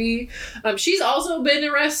to Ivy. She's also been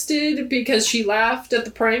arrested because she laughed at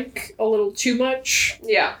the prank a little too much.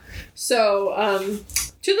 Yeah. So,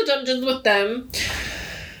 to the dungeons with them.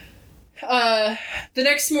 The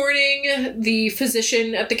next morning, the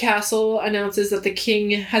physician at the castle announces that the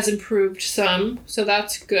king has improved some, so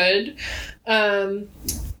that's good. And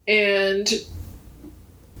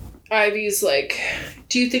Ivy's like,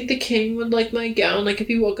 do you think the king would like my gown? Like, if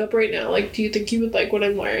he woke up right now, like, do you think he would like what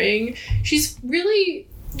I'm wearing? She's really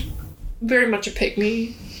very much a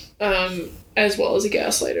pick-me, as well as a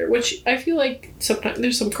gaslighter, which I feel like sometimes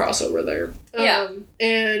there's some crossover there. Yeah.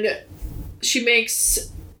 And she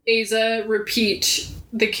makes Aza repeat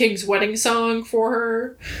the king's wedding song for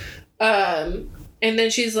her. And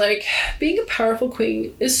then she's like, being a powerful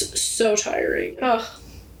queen is so tiring. Ugh.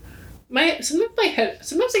 Sometimes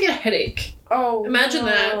I get a headache. Oh, Imagine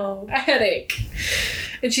that. A headache.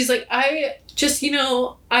 And she's like, I just,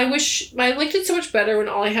 I wish I liked it so much better when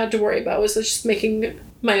all I had to worry about was just making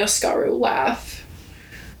my Oscaru laugh.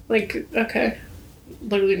 Like, okay.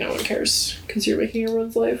 Literally no one cares because you're making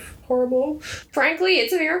everyone's life horrible. Frankly,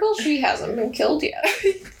 it's a miracle she hasn't been killed yet.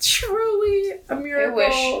 Truly a miracle. I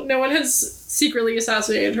wish. No one has secretly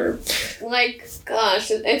assassinated her. Like, gosh,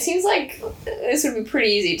 it seems like this would be pretty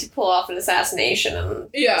easy to pull off an assassination in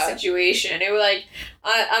this situation. It would, like,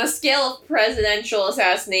 on a scale of presidential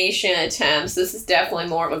assassination attempts, this is definitely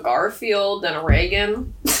more of a Garfield than a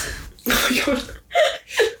Reagan.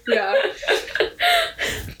 Yeah.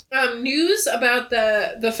 News about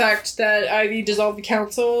the fact that Ivy dissolved the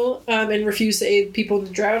council and refused to aid people in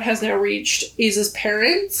the drought has now reached Aza's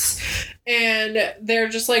parents. And they're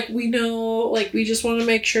just like, we know, like, we just want to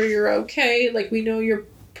make sure you're okay. Like, we know you're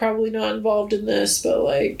probably not involved in this, but,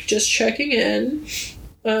 like, just checking in.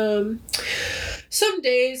 Some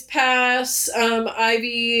days pass.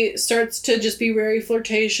 Ivy starts to just be very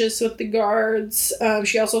flirtatious with the guards.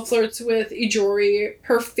 She also flirts with Ijori.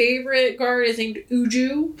 Her favorite guard is named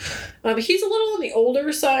Uju. He's a little on the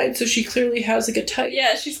older side, so she clearly has like a type.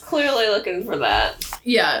 Yeah, she's clearly looking for that.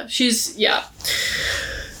 Yeah,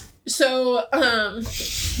 So,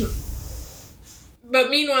 but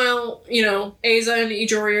meanwhile, Aza and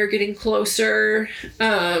Ijori are getting closer,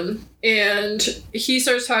 and he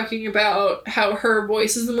starts talking about how her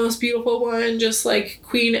voice is the most beautiful one, just like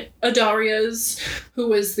Queen Adaria's, who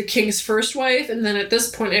was the king's first wife, and then at this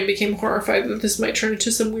point I became horrified that this might turn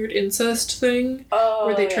into some weird incest thing,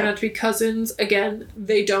 where they turn out to be cousins. Again,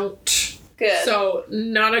 they don't. Good. So,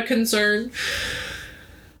 not a concern.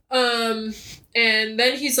 And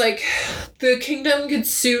then he's like, the kingdom could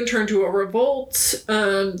soon turn to a revolt.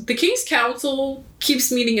 The king's council keeps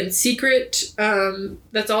meeting in secret.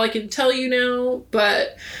 That's all I can tell you now.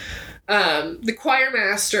 But the choir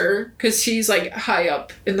master, because he's like high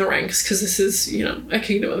up in the ranks, because this is, a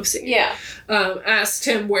kingdom of singing. Yeah. Asked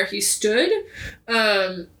him where he stood.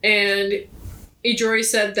 And Ijori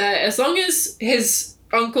said that as long as his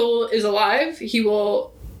uncle is alive, he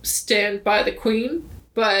will stand by the queen.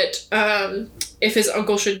 But if his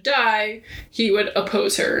uncle should die, he would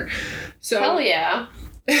oppose her. So hell yeah.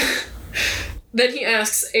 Then he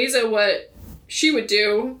asks Aza what she would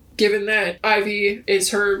do, given that Ivy is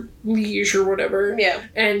her liege or whatever. Yeah.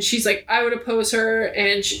 And she's like, I would oppose her.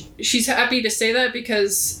 And she's happy to say that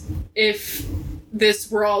because if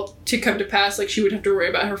this were all to come to pass, like, she would have to worry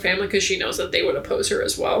about her family because she knows that they would oppose her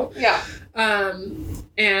as well. Yeah.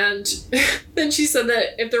 And then she said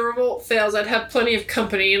that if the revolt fails, I'd have plenty of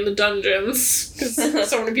company in the dungeons because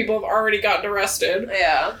so many people have already gotten arrested.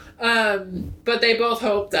 Yeah. But they both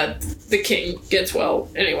hope that the king gets well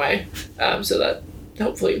anyway, so that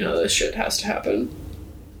hopefully none of this shit has to happen.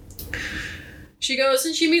 She goes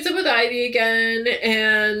and she meets up with Ivy again,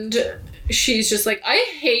 and she's just like, I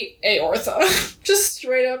hate Aortha. Just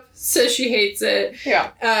straight up says she hates it.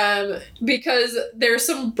 Yeah. Because there's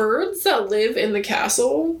some birds that live in the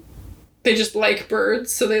castle, they just like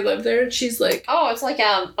birds, so they live there. And she's like, Oh, it's like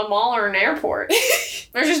a mall or an airport.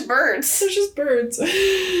 They're just birds. They're just birds. And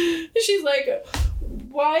she's like,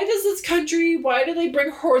 why do they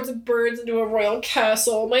bring hordes of birds into a royal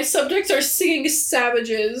castle? My subjects are singing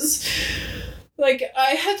savages. Like,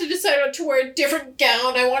 I had to decide on to wear a different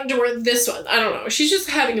gown. I wanted to wear this one. I don't know. She's just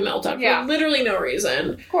having a meltdown for literally no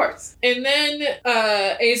reason. Of course. And then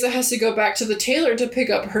Aza has to go back to the tailor to pick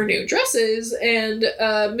up her new dresses. And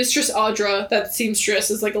Mistress Audra, that seamstress,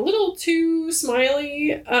 is like a little too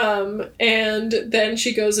smiley. And then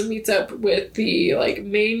she goes and meets up with the like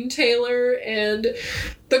main tailor. And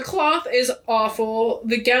the cloth is awful.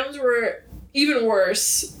 The gowns were even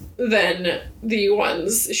worse than the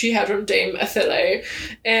ones she had from Dame Athile.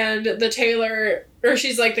 And the tailor, or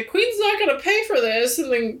she's like, the queen's not gonna pay for this.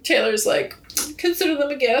 And then Taylor's like, consider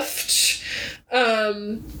them a gift.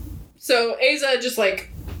 So Aza just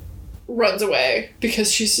like runs away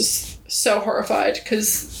because she's just so horrified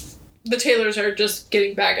because the tailors are just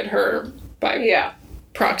getting back at her by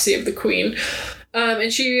proxy of the queen.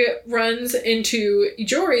 And she runs into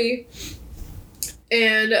Ijori.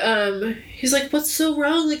 And he's like, what's so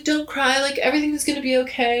wrong? Like, don't cry. Like, everything's gonna be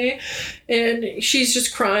okay. And she's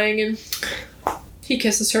just crying, and he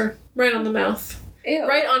kisses her right on the mouth. Ew.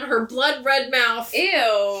 Right on her blood red mouth.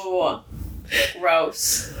 Ew.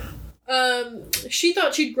 Gross. She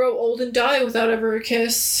thought she'd grow old and die without ever a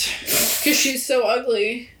kiss. Because she's so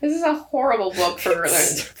ugly. This is a horrible book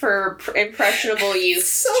for impressionable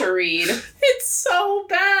youths to read. It's so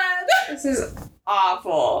bad. This is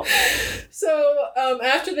awful. So,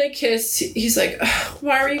 after they kiss, he's like,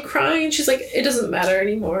 why are you crying? And she's like, it doesn't matter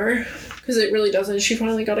anymore. Because it really doesn't. She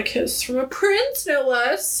finally got a kiss from a prince, no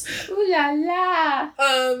less. Ooh la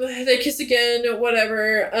la. They kiss again,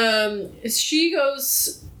 whatever. She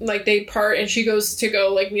goes, like, they part, and she goes to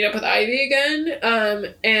go, like, meet up with Ivy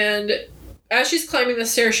again. And as she's climbing the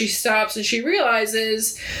stairs, she stops, and she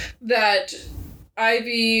realizes that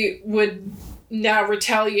Ivy would now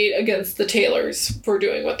retaliate against the tailors for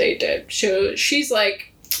doing what they did. So she's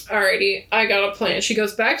like, alrighty, I got a plan. She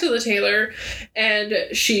goes back to the tailor, and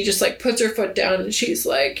she just, like, puts her foot down, and she's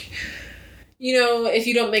like, you know, if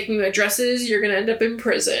you don't make me my dresses, you're gonna end up in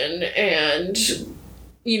prison. And,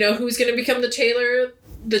 you know, who's gonna become the tailor?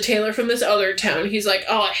 The tailor from this other town. He's like,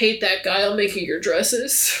 oh, I hate that guy. I'll make you your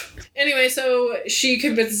dresses. Anyway, so she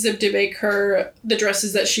convinces him to make her the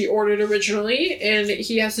dresses that she ordered originally, and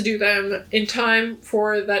he has to do them in time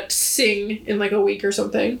for that sing in like a week or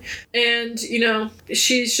something. And, you know,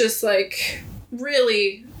 she's just like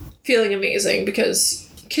really feeling amazing because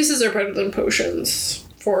kisses are better than potions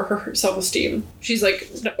for her self-esteem. She's like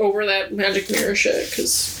over that magic mirror shit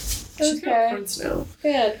because she's got friends now.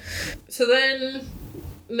 Good. So then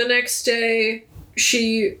the next day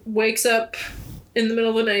she wakes up in the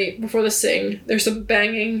middle of the night before the sing. There's some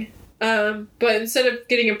banging. But instead of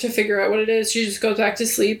getting up to figure out what it is, she just goes back to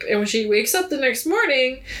sleep. And when she wakes up the next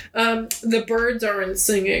morning, the birds aren't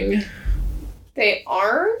singing. They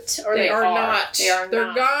aren't? Or they are not. They are They're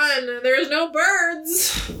not. gone. There's no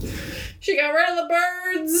birds. She got rid of the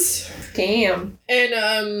birds. Damn.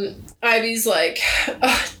 And Ivy's like,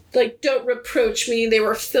 don't reproach me. They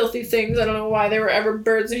were filthy things. I don't know why there were ever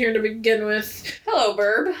birds in here to begin with. Hello,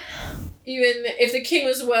 Burb. Even if the king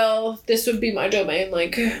was well, this would be my domain.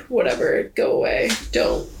 Like, whatever, go away.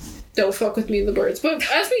 Don't fuck with me and the birds. But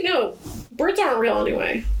as we know, birds aren't real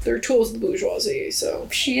anyway. They're tools of the bourgeoisie, so.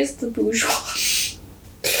 She is the bourgeois.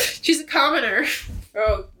 She's a commoner.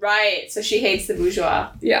 Oh, right. So she hates the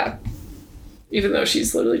bourgeois. Yeah. Even though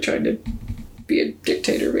she's literally trying to be a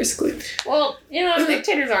dictator, basically. Well, you know,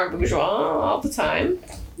 dictators aren't bourgeois all the time.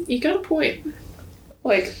 You got a point.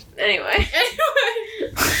 Like, anyway.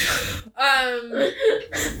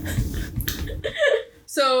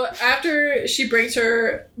 So after she brings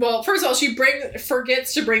her, well, first of all, she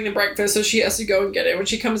forgets to bring the breakfast, so she has to go and get it. When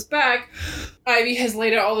she comes back, Ivy has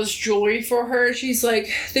laid out all this jewelry for her. She's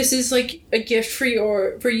like, this is like a gift for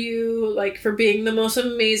you, like for being the most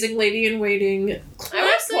amazing lady in waiting. I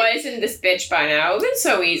would poison this bitch by now. It would have been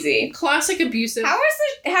so easy. Classic abusive. How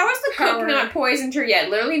has the cook power. not poisoned her yet?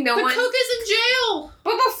 Literally no the one. cook is in jail.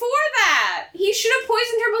 But before that, he should have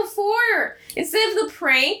poisoned her before. Instead of the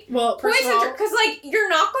prank. Well, Poisoned her. Because, like, you're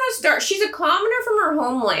not going to start. She's a commoner from her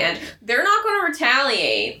homeland. They're not going to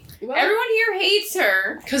retaliate. Well, Everyone here hates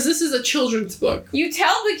her. because this is a children's book. You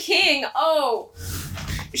tell the king, oh,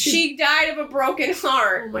 she died of a broken Oh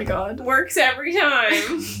heart. my god. Works every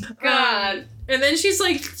time. God. And then she's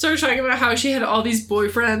like, started talking about how she had all these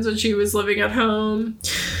boyfriends when she was living at home.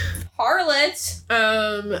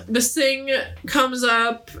 harlot. This thing comes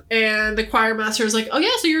up and the choir master is like, oh yeah,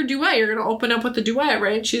 so you're a duet. You're gonna open up with the duet,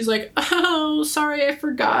 right? And she's like, oh, sorry, I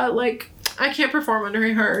forgot. Like, I can't perform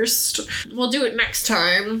unrehearsed. We'll do it next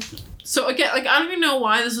time. So again, like, I don't even know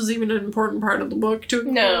why this was even an important part of the book to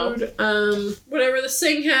include. No. Whatever, the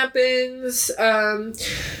sing happens. And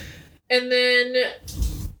then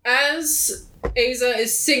as Aza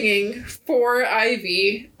is singing for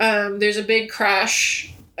Ivy, there's a big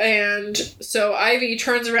crash. And so Ivy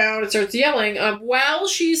turns around and starts yelling while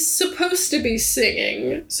she's supposed to be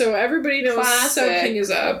singing. So everybody knows something is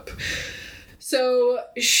up. So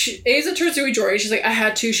Aza turns to Ijori. She's like, I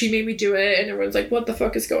had to. She made me do it. And everyone's like, what the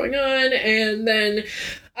fuck is going on? And then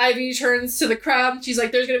Ivy turns to the crowd. She's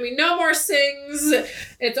like, there's going to be no more sings.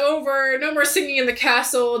 It's over. No more singing in the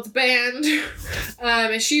castle. It's banned.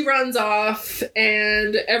 And she runs off.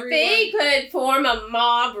 And everyone... They could form a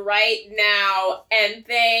mob right now. And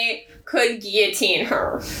they could guillotine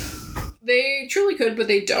her. They truly could, but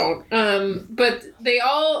they don't. But they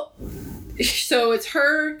all... So it's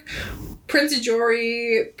her... Prince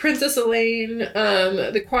Ijori, Princess Elaine,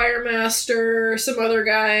 the choir master, some other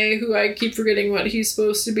guy who I keep forgetting what he's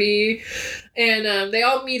supposed to be. And they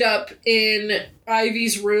all meet up in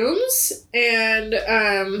Ivy's rooms. And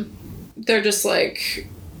they're just like,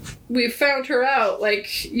 we found her out.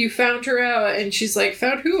 Like, you found her out. And she's like,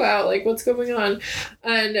 found who out? Like, what's going on?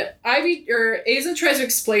 And Aza tries to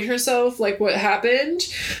explain herself, like, what happened.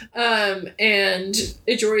 And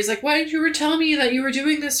Ijori's like, why didn't you ever tell me that you were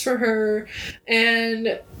doing this for her?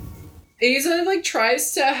 And Aza, like,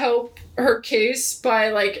 tries to help her case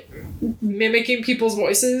by, like, mimicking people's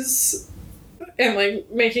voices and, like,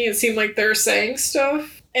 making it seem like they're saying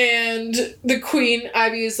stuff. And the queen,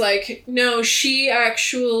 Ivy, is like, no, she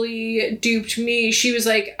actually duped me. She was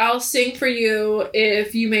like, I'll sing for you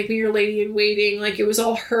if you make me your lady in waiting. Like, it was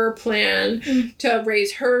all her plan to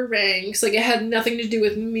raise her ranks. Like, it had nothing to do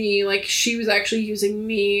with me. Like, she was actually using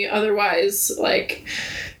me. Otherwise, like,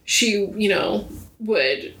 she, you know,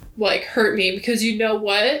 would, like, hurt me. Because you know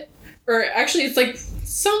what? Or actually, it's like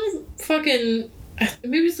some fucking...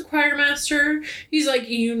 Maybe it's the choir master. He's like,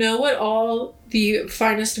 you know what all the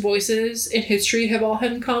finest voices in history have all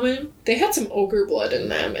had in common? They had some ogre blood in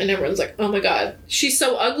them. And everyone's like, oh my god, she's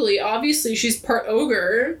so ugly. Obviously, she's part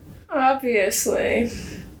ogre. Obviously.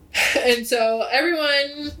 And so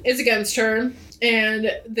everyone is against her.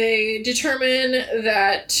 And they determine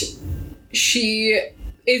that she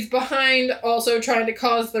is behind also trying to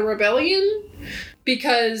cause the rebellion.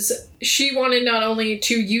 Because she wanted not only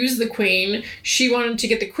to use the queen, she wanted to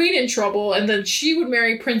get the queen in trouble, and then she would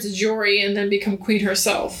marry Prince Ijori and then become queen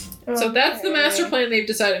herself. Okay. So that's the master plan they've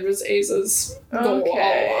decided was Aza's goal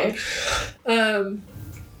all along.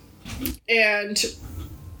 And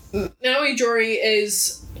now Ijori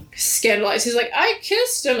is scandalized. He's like, I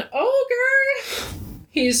kissed an ogre!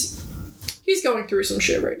 He's going through some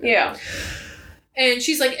shit right now. Yeah. And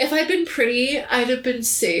she's like, if I'd been pretty, I'd have been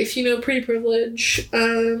safe. You know, pretty privilege.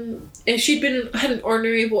 If she'd had an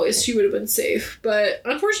ordinary voice, she would have been safe. But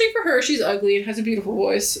unfortunately for her, she's ugly and has a beautiful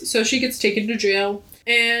voice. So she gets taken to jail.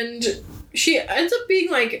 And she ends up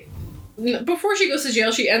being like... Before she goes to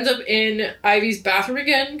jail, she ends up in Ivy's bathroom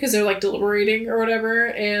again. Because they're like deliberating or whatever.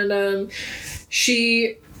 And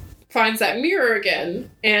she finds that mirror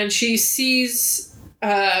again. And she sees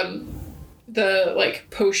the like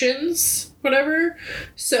potions... whatever.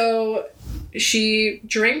 So she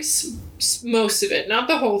drinks most of it, not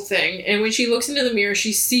the whole thing. And when she looks into the mirror,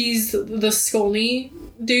 she sees the Skolny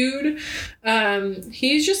dude.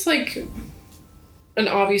 He's just like an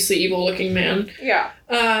obviously evil looking man. Yeah.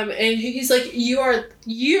 And he's like, you're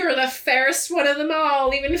the fairest one of them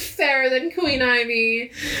all, even fairer than Queen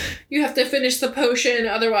Ivy. You have to finish the potion,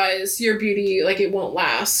 otherwise your beauty, like, it won't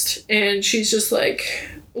last. And she's just like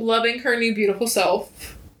loving her new beautiful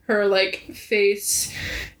self. Her, like, face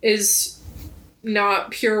is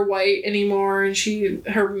not pure white anymore, and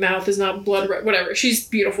her mouth is not blood red, whatever. She's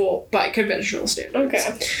beautiful by conventional standards.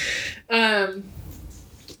 Okay.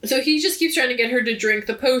 So he just keeps trying to get her to drink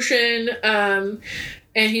the potion, and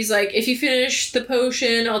he's like, if you finish the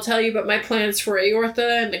potion, I'll tell you about my plans for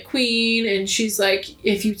Aortha and the queen, and she's like,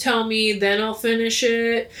 if you tell me, then I'll finish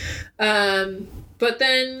it. But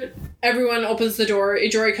then everyone opens the door.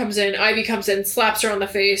 Ijori comes in. Ivy comes in, slaps her on the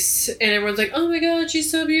face. And everyone's like, oh my god,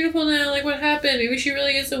 she's so beautiful now. Like, what happened? Maybe she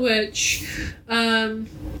really is a witch.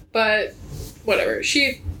 But whatever.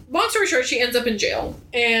 Long story short, she ends up in jail.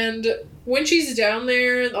 And when she's down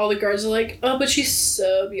there, all the guards are like, oh, but she's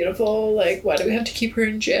so beautiful. Like, why do we have to keep her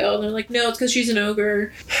in jail? And they're like, no, it's because she's an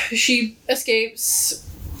ogre. She escapes.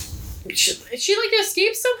 she like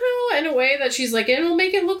escapes somehow in a way that she's like, and we'll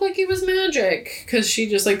make it look like it was magic, because she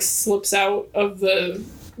just like slips out of the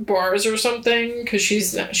bars or something, because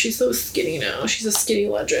she's so skinny now. She's a skinny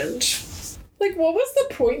legend. Like, what was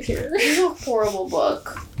the point here? It's a horrible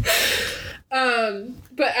book.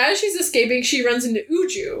 But as she's escaping, she runs into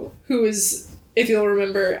Uju, who is, if you'll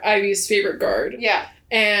remember, Ivy's favorite guard. Yeah.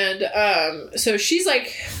 And so she's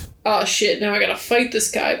like, oh shit, now I gotta fight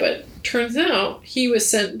this guy. But turns out he was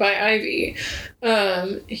sent by Ivy.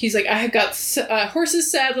 He's like, I have got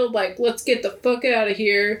horses saddled, like, let's get the fuck out of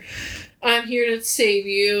here. I'm here to save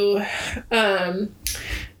you. And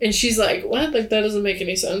she's like, what? Like, that doesn't make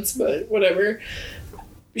any sense, but whatever.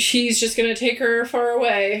 She's just gonna take her far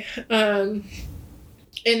away. And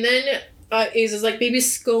then Aza's like, maybe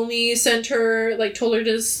Skulny sent her, like, told her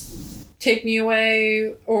to take me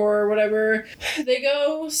away or whatever. They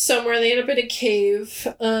go somewhere, they end up in a cave.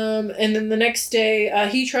 And then the next day,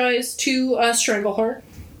 he tries to strangle her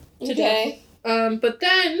to death. But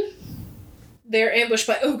then they're ambushed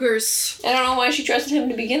by ogres. I don't know why she trusted him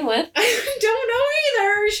to begin with. I don't know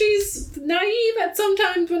either. She's naive at some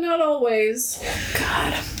times, but not always.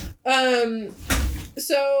 God.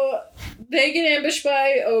 So they get ambushed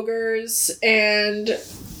by ogres, and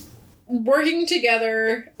working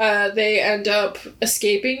together, they end up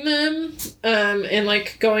escaping them, and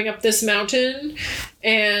like going up this mountain,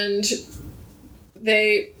 and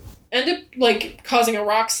they end up like causing a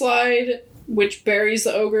rock slide, which buries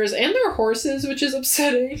the ogres and their horses, which is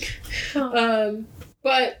upsetting. Oh.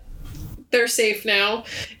 But they're safe now.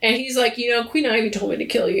 And he's like, Queen Ivy told me to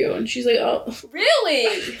kill you. And she's like, oh.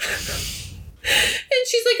 Really? And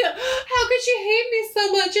she's like, how could she hate me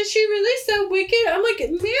so much? Is she really so wicked? I'm like,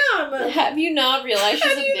 ma'am. Have you not realized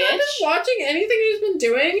she's a bitch? Have you not been watching anything he's been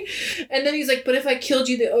doing? And then he's like, but if I killed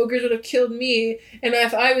you, the ogres would have killed me. And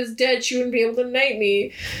if I was dead, she wouldn't be able to knight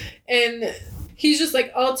me. And he's just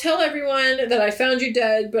like, I'll tell everyone that I found you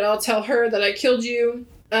dead, but I'll tell her that I killed you.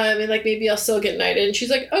 And like, maybe I'll still get knighted. And she's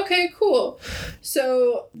like, okay, cool.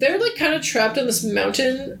 So they're like kind of trapped on this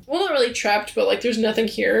mountain. Well, not really trapped, but like there's nothing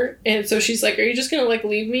here. And so she's like, are you just gonna like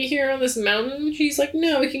leave me here on this mountain? She's like,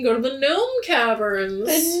 no, we can go to the gnome caverns.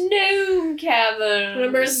 The gnome caverns.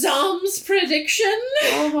 Remember Zom's prediction?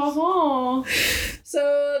 Oh.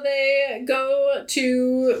 So they go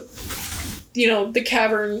to, the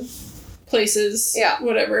cavern places. Yeah.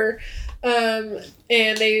 Whatever. And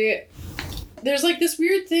there's like this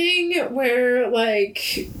weird thing where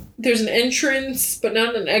like there's an entrance but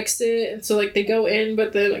not an exit, and so like they go in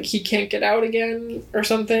but then like he can't get out again or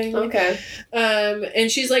something. Okay.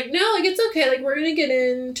 And she's like, no, like it's okay, like we're gonna get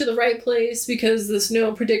into the right place because this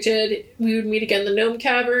gnome predicted we would meet again in the gnome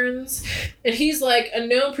caverns. And he's like, a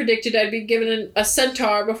gnome predicted I'd be given a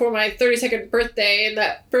centaur before my 32nd birthday, and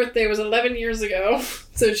that birthday was 11 years ago.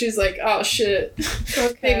 So she's like, oh shit.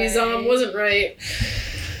 Okay. Maybe Zom wasn't right.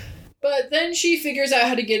 But then she figures out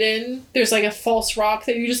how to get in. There's like a false rock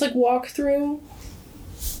that you just like walk through.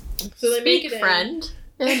 So they make it in. Friend,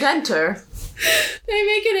 and enter. They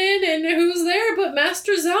make it in, and who's there but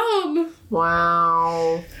Master Zom?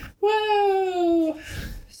 Wow. Whoa.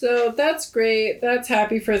 So that's great. That's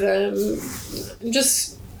happy for them.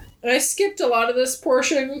 I skipped a lot of this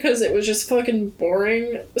portion because it was just fucking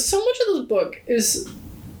boring. So much of this book is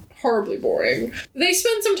horribly boring. They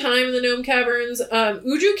spend some time in the gnome caverns.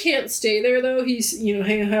 Uju can't stay there though. He's, he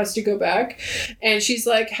has to go back. And she's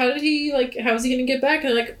like, how's he gonna get back? And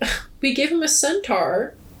I'm like, we gave him a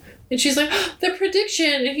centaur. And she's like, the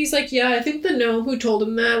prediction. And he's like, yeah, I think the gnome who told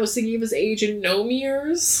him that was thinking of his age in gnome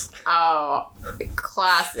years. Oh,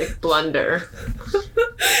 classic blunder. He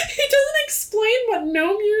doesn't explain what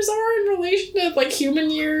gnome years are in relation to like human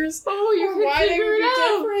years. Oh, you or why they would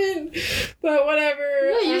be different. But whatever.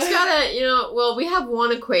 Yeah, you just gotta, we have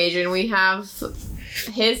one equation. We have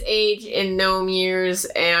his age in gnome years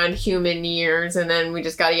and human years, and then we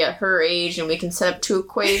just gotta get her age, and we can set up two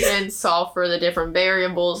equations, solve for the different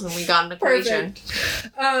variables, and we got an equation.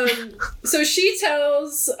 So she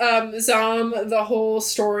tells Zom the whole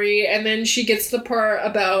story, and then she gets the part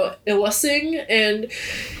about Illusing, and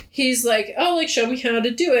he's like, oh, like, show me how to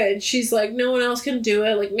do it. And she's like, no one else can do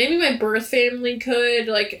it. Like, maybe my birth family could.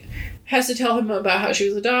 Like, has to tell him about how she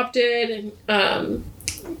was adopted, and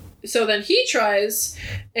so then he tries,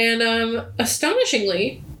 and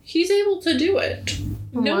astonishingly, he's able to do it.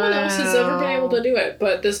 No one else has ever been able to do it,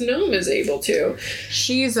 but this gnome is able to.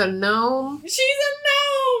 She's a gnome? She's a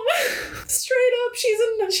gnome! Straight up,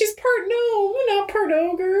 she's part gnome, not part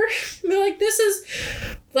ogre. They're like, this is...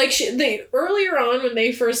 Like, earlier on, when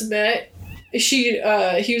they first met, he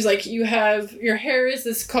was like, your hair is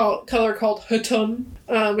this color called Hutum,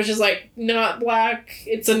 which is like not black.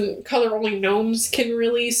 It's a color only gnomes can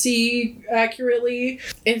really see accurately.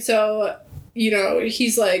 And so,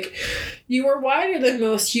 he's like, you are wider than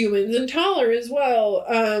most humans and taller as well.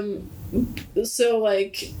 So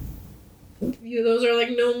like, those are like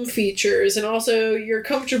gnome features, and also you're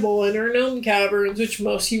comfortable in our gnome caverns, which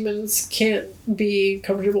most humans can't be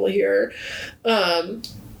comfortable here.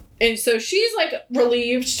 And so she's like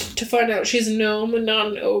relieved to find out she's a gnome and not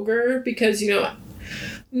an ogre, because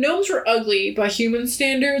gnomes were ugly by human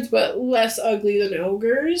standards, but less ugly than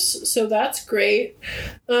ogres, so that's great.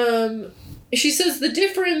 She says the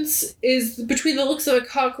difference is between the looks of a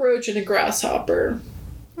cockroach and a grasshopper.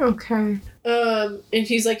 Okay. And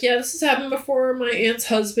he's like, yeah, this has happened before. My aunt's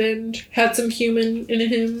husband had some human in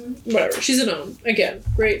him. Whatever. She's a gnome. Again,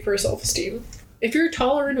 great for self-esteem. If you're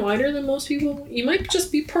taller and wider than most people, you might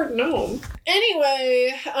just be part gnome.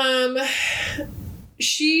 Anyway,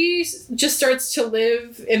 she just starts to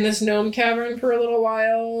live in this gnome cavern for a little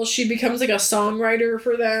while. She becomes like a songwriter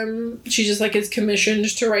for them. She just like is commissioned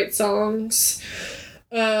to write songs.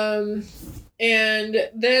 And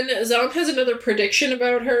then Zom has another prediction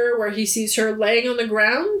about her where he sees her laying on the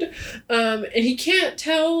ground. And he can't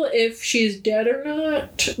tell if she's dead or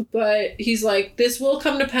not, but he's like, this will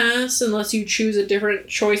come to pass unless you choose a different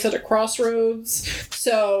choice at a crossroads.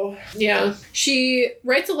 So, yeah. She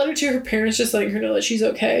writes a letter to her parents just letting her know that she's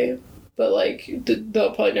okay. But, like,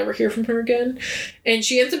 they'll probably never hear from her again. And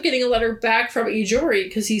she ends up getting a letter back from Ijori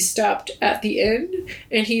because he stopped at the inn.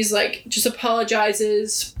 And he's, like, just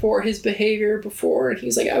apologizes for his behavior before. And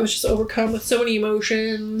he's like, I was just overcome with so many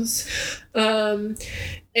emotions.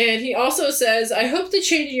 And he also says, I hope the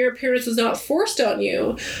change in your appearance was not forced on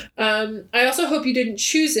you. I also hope you didn't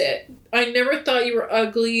choose it. I never thought you were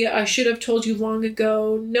ugly. I should have told you long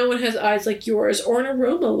ago. No one has eyes like yours or an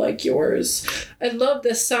aroma like yours. I love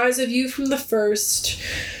the size of you from the first.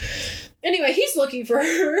 Anyway, he's looking for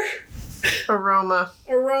her. Aroma.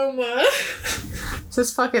 It's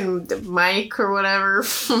this fucking Mike or whatever.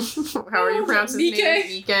 How are you pronounce his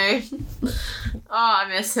name? Mike. Oh, I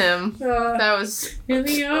miss him. That was... In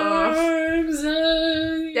the arms of...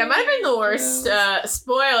 That might have been the worst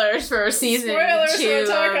spoilers for season 2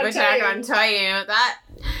 of Attack on Titan.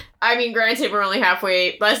 Granted, we're only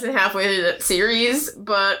less than halfway through the series,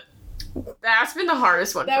 but that's been the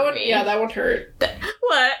hardest one for me. Yeah, that one hurt.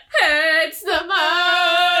 What hurts the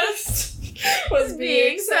most was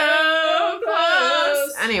being so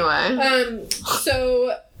close. Anyway.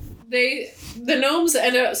 So the gnomes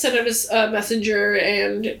send out a messenger,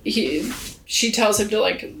 and she tells him to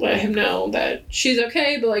like let him know that she's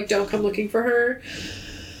okay, but like don't come looking for her.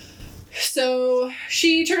 So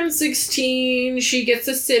she turns 16. She gets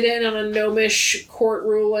to sit in on a gnomish court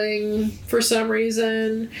ruling for some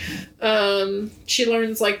reason. She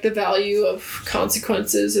learns like the value of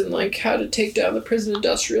consequences and like how to take down the prison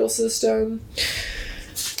industrial system.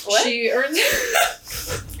 What? She earns...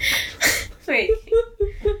 Wait.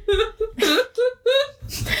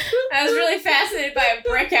 I was really fascinated by a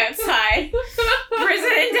brick outside.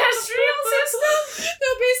 Prison industrial system? No,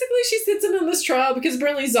 basically she sits in on this trial because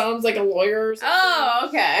apparently Zom's like a lawyer or something. Oh,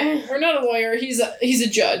 okay. Or not a lawyer, he's a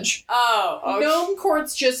judge. Oh, okay. Gnome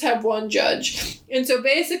courts just have one judge. And so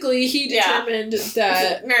basically he determined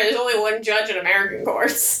that... Mary, there's only one judge in American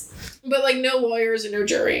courts. But, like, no lawyers and no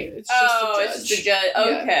jury. It's just a judge. It's just a judge.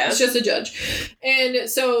 Okay. Yeah, it's just a judge. And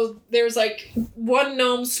so there's, like, one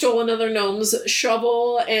gnome stole another gnome's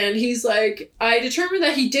shovel, and he's like, I determined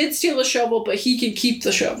that he did steal a shovel, but he can keep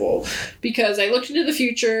the shovel. Because I looked into the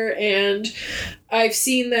future, and I've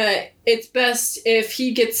seen that it's best if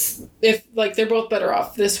they're both better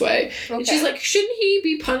off this way. Okay. And she's like, shouldn't he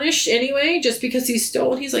be punished anyway, just because he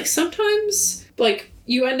stole? And he's like, sometimes, like...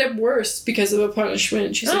 you end up worse because of a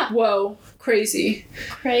punishment. She's like, whoa, crazy.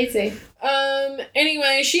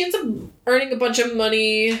 Anyway, she ends up earning a bunch of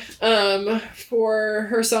money for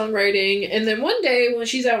her songwriting. And then one day when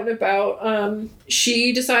she's out and about,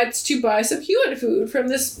 she decides to buy some human food from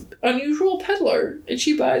this unusual peddler. And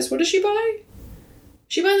she buys, what does she buy?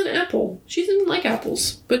 She buys an apple. She didn't like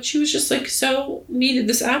apples, but she was just like so needed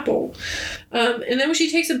this apple. And then when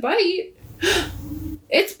she takes a bite,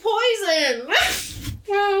 it's poison!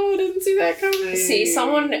 Oh, I didn't see that coming. See,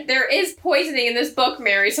 there is poisoning in this book,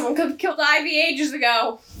 Mary. Someone could have killed Ivy ages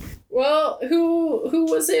ago. Well, who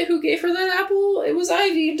was it who gave her that apple? It was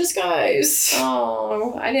Ivy in disguise.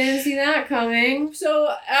 Oh, I didn't see that coming.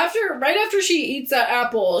 So right after she eats that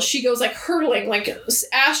apple, she goes like hurtling, like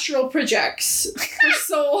astral projects her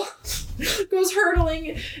soul goes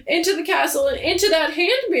hurtling into the castle and into that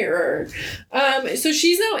hand mirror. So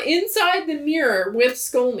she's now inside the mirror with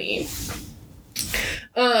Skolny.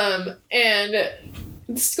 And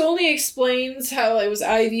Skolny explains how it was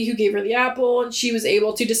Ivy who gave her the apple, and she was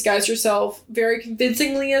able to disguise herself very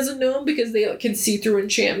convincingly as a gnome because they can see through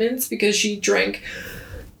enchantments because she drank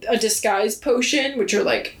a disguise potion, which are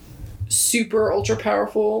like super ultra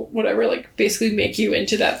powerful, whatever, like basically make you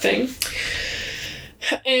into that thing.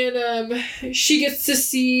 And she gets to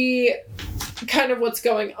see kind of what's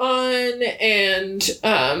going on, and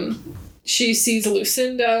she sees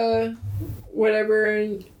Lucinda, whatever,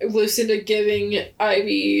 Lucinda giving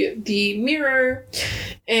Ivy the mirror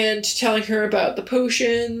and telling her about the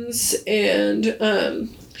potions, and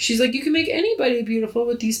she's like, you can make anybody beautiful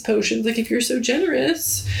with these potions, like, if you're so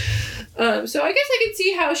generous. So I guess I can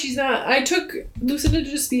see how she's not... I took Lucinda to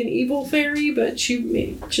just be an evil fairy, but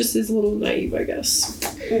she just is a little naive, I guess.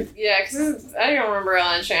 Yeah, because I don't remember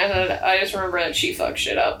Ellen Enchanted. I just remember that she fucked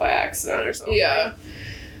shit up by accident or something. Yeah.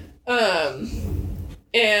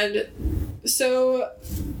 And so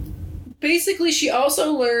basically she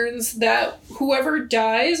also learns that whoever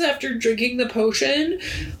dies after drinking the potion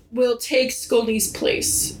will take Skolny's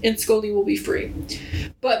place, and Skolny will be free.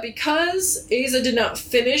 But because Aza did not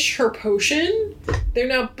finish her potion, they're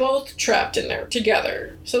now both trapped in there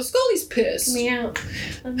together. So Skolny's pissed. Let me out.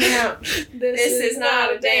 Let me out. This is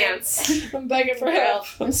not a dance. I'm begging for help.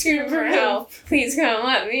 I'm screaming for help. Please come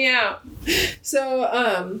let me out.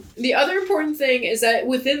 So, the other important thing is that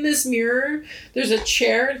within this mirror, there's a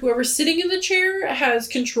chair, and whoever's sitting in the chair has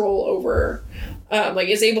control over,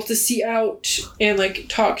 is able to see out and,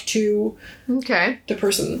 talk to the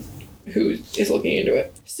person who is looking into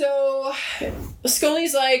it. So,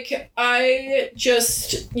 Skolny's like, I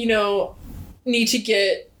just, need to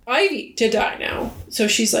get Ivy to die now. So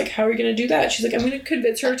she's like, how are we going to do that? She's like, I'm going to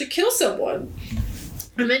convince her to kill someone.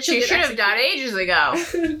 And then she should have died ages ago.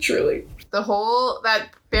 Truly. That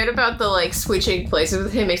bit about the, switching places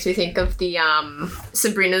with him makes me think of the,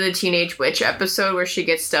 Sabrina the Teenage Witch episode where she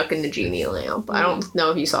gets stuck in the genie lamp. I don't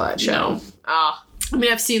know if you saw that show. No. Ah. I mean,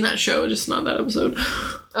 I've seen that show, just not that episode.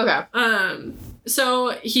 Okay.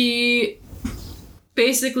 So he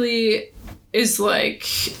basically is like,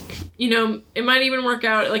 it might even work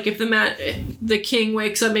out, if the king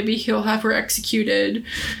wakes up, maybe he'll have her executed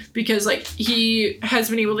because, he has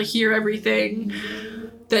been able to hear everything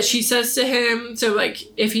that she says to him. So,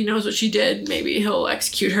 if he knows what she did, maybe he'll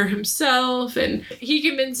execute her himself. And he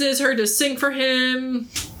convinces her to sing for him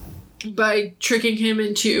by tricking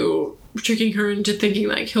her into thinking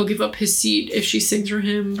he'll give up his seat if she sings for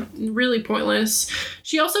him. Really pointless.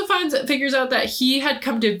 She also figures out that he had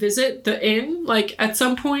come to visit the inn. At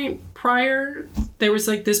some point prior, there was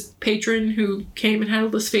this patron who came and had all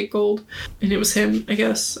this fake gold, and it was him, I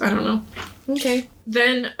guess. I don't know. Okay.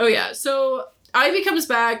 Then, so Ivy comes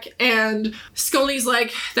back, and Skolny's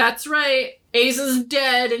like, that's right, Aza's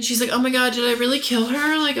dead. And she's like, oh my god, did I really kill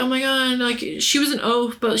her? Oh my god, she was an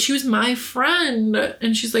oaf, but she was my friend.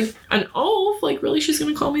 And she's like, an oaf? Really, she's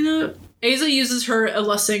gonna call me that? Aza uses her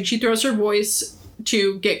Elusing. She throws her voice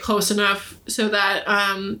to get close enough so that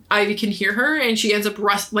Ivy can hear her, and she ends up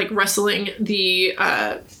wrestling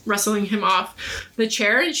him off the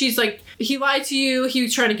chair. And she's like, he lied to you, he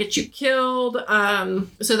was trying to get you killed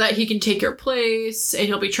so that he can take your place and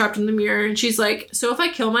he'll be trapped in the mirror. And she's like, so if I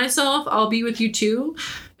kill myself, I'll be with you too?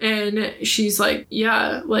 And she's like,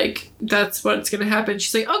 yeah, that's what's gonna happen.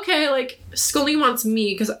 She's like, okay, Skolny wants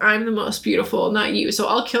me because I'm the most beautiful, not you, so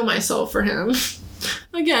I'll kill myself for him.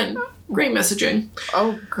 Again, great messaging.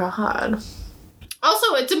 Oh, God.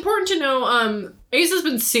 Also, it's important to know, Aza's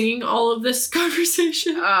been singing all of this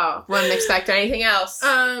conversation. Oh, wouldn't expect anything else.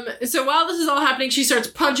 So while this is all happening, she starts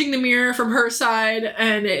punching the mirror from her side,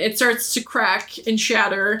 and it starts to crack and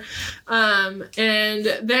shatter. And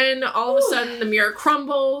then all of a sudden, the mirror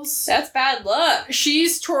crumbles. That's bad luck.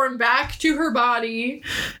 She's torn back to her body,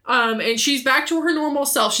 and she's back to her normal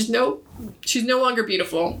self. She's no longer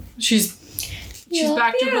beautiful. She's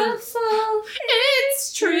back to her.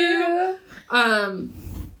 It's true.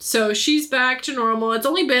 So she's back to normal. It's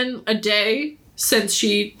only been a day since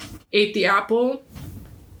she ate the apple.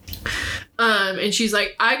 And she's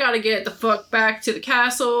like, I gotta get the fuck back to the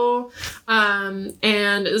castle.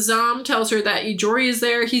 And Zom tells her that Ijori is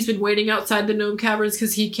there. He's been waiting outside the gnome caverns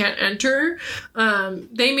because he can't enter.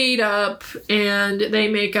 They meet up and they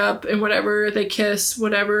make up and whatever. They kiss,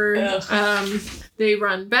 whatever. They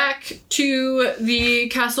run back to the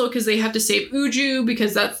castle because they have to save Uju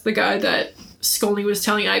because that's the guy that Scully was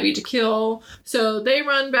telling Ivy to kill. So they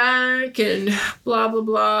run back and blah, blah,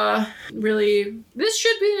 blah. Really, this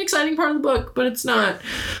should be an exciting part of the book, but it's not.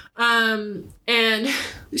 And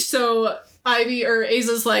so Ivy, or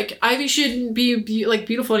Aza's like, Ivy shouldn't be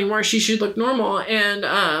beautiful anymore. She should look normal.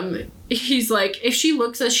 And he's like, if she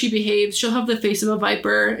looks as she behaves, she'll have the face of a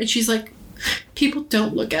viper. And she's like, people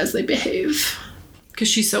don't look as they behave because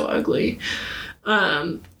she's so ugly.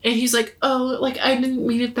 And he's like, oh, like, I didn't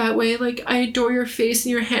mean it that way. Like, I adore your face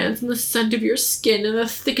and your hands and the scent of your skin and the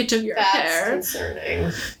thicket of your hair. That's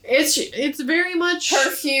concerning. It's very much...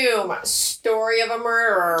 Perfume. Story of a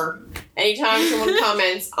murderer. Anytime someone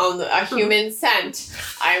comments on a human scent,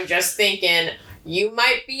 I'm just thinking, you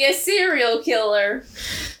might be a serial killer.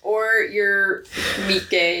 Or you're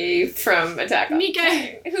Mike from Attack on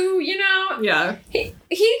Titan. Who, you know... Yeah. He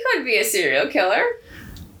could be a serial killer.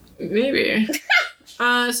 Maybe.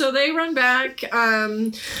 So they run back.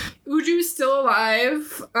 Uju's still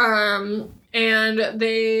alive. And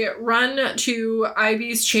they run to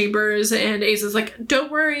Ivy's chambers, and Aza's like,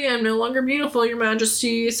 don't worry, I'm no longer beautiful, Your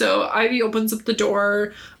Majesty. So Ivy opens up the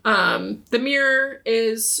door. The mirror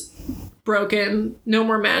is broken. No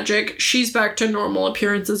more magic. She's back to normal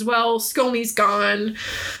appearance as well. Scully's gone.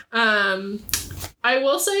 I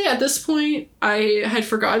will say at this point, I had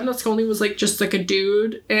forgotten that Scully was like just like a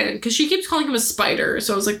dude, and because she keeps calling him a spider,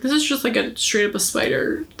 so I was like, this is just like a straight up a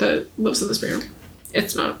spider that lives in this mirror.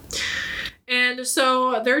 It's not. And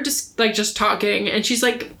so they're just talking, and she's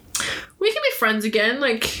like, we can be friends again.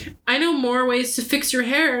 Like, I know more ways to fix your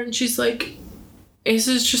hair. And she's like, Ace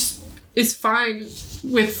is fine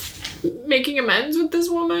with making amends with this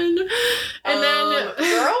woman. And then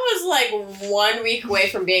girl was like 1 week away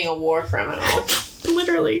from being a war criminal.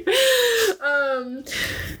 Literally.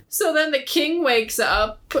 So then the king wakes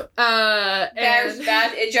up.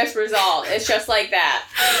 It just resolved. It's just like that.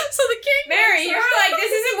 So the king Mary, you're like,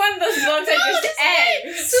 this isn't one of those books that just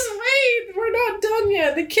ends. Just wait. We're not done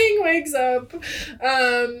yet. The king wakes up.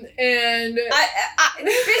 And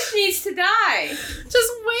the fish needs to die.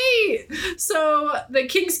 Just wait. So the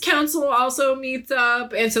king's council also meets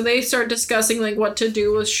up, and so they start discussing like what to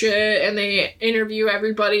do with shit, and they interview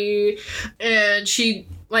everybody, and she,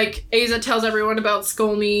 like, Aza tells everyone about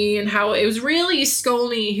Scully and how it was really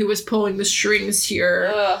Scully who was pulling the strings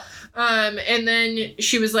here. Ugh. And then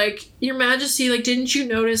she was like, Your Majesty, like, didn't you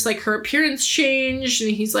notice, like, her appearance changed?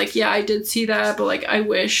 And he's like, yeah, I did see that, but, like, I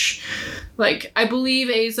wish, like, I believe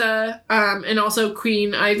Aza, and also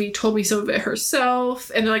Queen Ivy told me some of it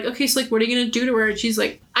herself. And they're like, okay, so, like, what are you gonna do to her? And she's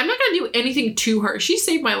like, I'm not gonna do anything to her. She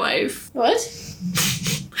saved my life. What?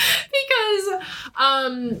 Because,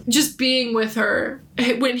 just being with her,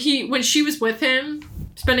 when she was with him,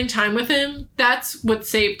 spending time with him, that's what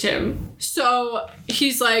saved him. So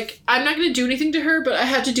he's like, I'm not going to do anything to her, but I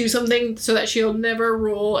have to do something so that she'll never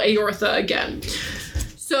rule Eortha again.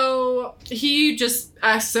 So he just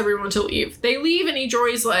asks everyone to leave. They leave, and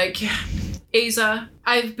Ijori's like, Aza,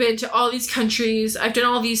 I've been to all these countries. I've done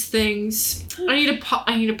all these things. I need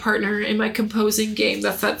a partner in my composing game.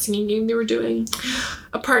 That's that singing game they were doing.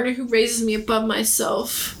 A partner who raises me above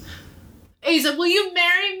myself. Aza, will you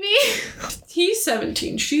marry me? He's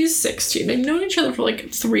 17. She's 16. They've known each other for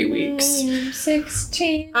like 3 weeks.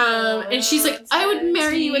 16. And she's like, I would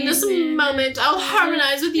marry you in this moment. I'll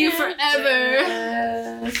harmonize with you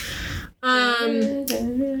forever.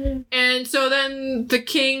 And so then the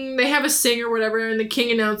king, they have a sing or whatever, and the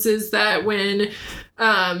king announces that when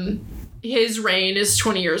his reign is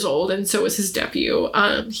 20 years old, and so is his nephew,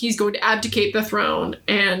 he's going to abdicate the throne,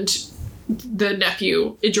 and the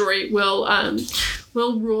nephew, Ijori,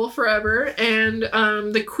 will rule forever. And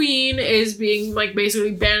the queen is being, like,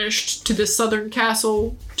 basically banished to the southern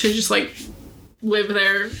castle to just, like, live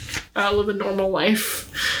there, live a normal life.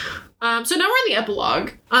 So now we're in the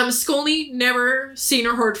epilogue. Scully never seen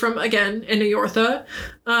or heard from again in Eortha.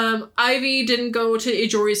 Ivy didn't go to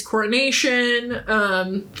Ijori's coronation.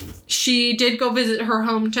 She did go visit her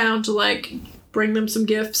hometown to, like, bring them some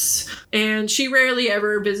gifts. And she rarely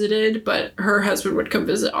ever visited, but her husband would come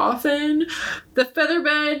visit often. The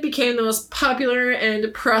Featherbed became the most popular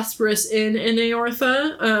and prosperous inn in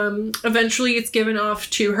Eortha. Eventually it's given off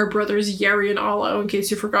to her brothers Yeri and Allo, in case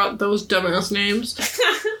you forgot those dumbass names.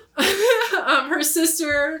 Her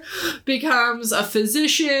sister becomes a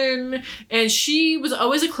physician, and she was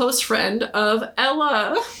always a close friend of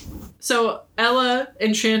Ella. So Ella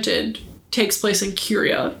Enchanted takes place in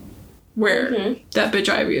Curia, where that bitch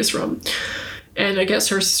Ivy is from. And I guess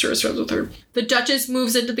her sister is friends with her. The Duchess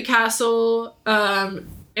moves into the castle,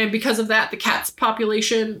 and because of that, the cat's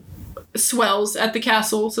population swells at the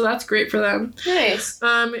castle, so that's great for them. Nice.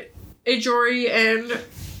 Ijori and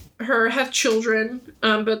her have children,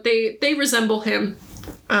 but they resemble him.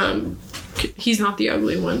 He's not the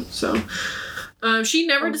ugly one, so. She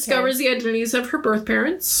never discovers the identities of her birth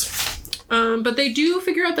parents, but they do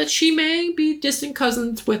figure out that she may be distant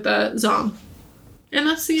cousins with Zom. And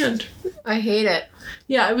that's the end. I hate it.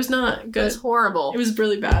 Yeah, it was not good. It's horrible. It was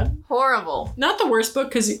really bad. Horrible. Not the worst book,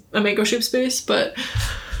 because a mango shaped space, but...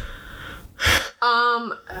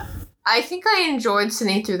 I think I enjoyed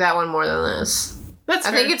sitting through that one more than this. That's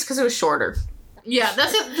I fair. think it's because it was shorter. Yeah,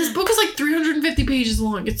 that's it. This book is like 350 pages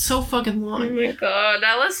long. It's so fucking long. Oh my god,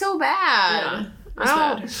 that was so bad. Yeah, it was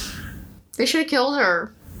bad. They should have killed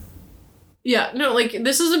her. Yeah, no, like,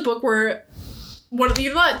 this is a book where... you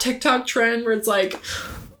know that TikTok trend where it's like...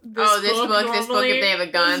 This book if they have a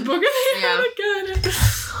gun. This book if they have a gun.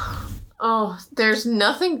 Oh, there's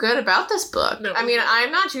nothing good about this book. No. I mean,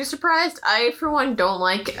 I'm not too surprised. I, for one, don't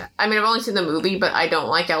like... I mean, I've only seen the movie, but I don't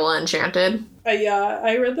like Ella Enchanted. Yeah,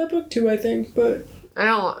 I read that book too, I think, but...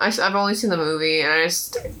 I've only seen the movie, and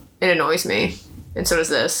it annoys me. And so does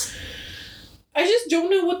this. I just don't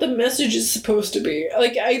know what the message is supposed to be.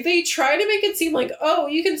 Like, they try to make it seem like, oh,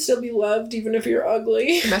 you can still be loved even if you're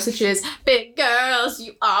ugly. The message is, big girls,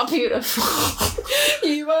 you are beautiful.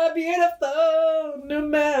 You are beautiful, no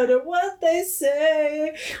matter what they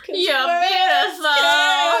say. You're beautiful.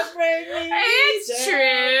 It's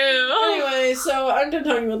true. Anyway, so I'm done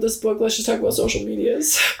talking about this book. Let's just talk about social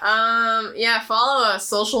medias. Yeah, follow us.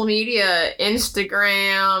 Social media,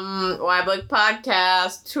 Instagram, Why Book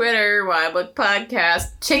Podcast, Twitter, Why Book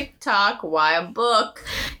Podcast, TikTok, Why a Book.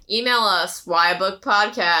 Email us,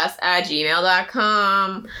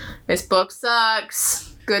 whyabookpodcast@gmail.com. This book sucks.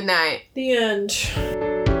 Good night. The end.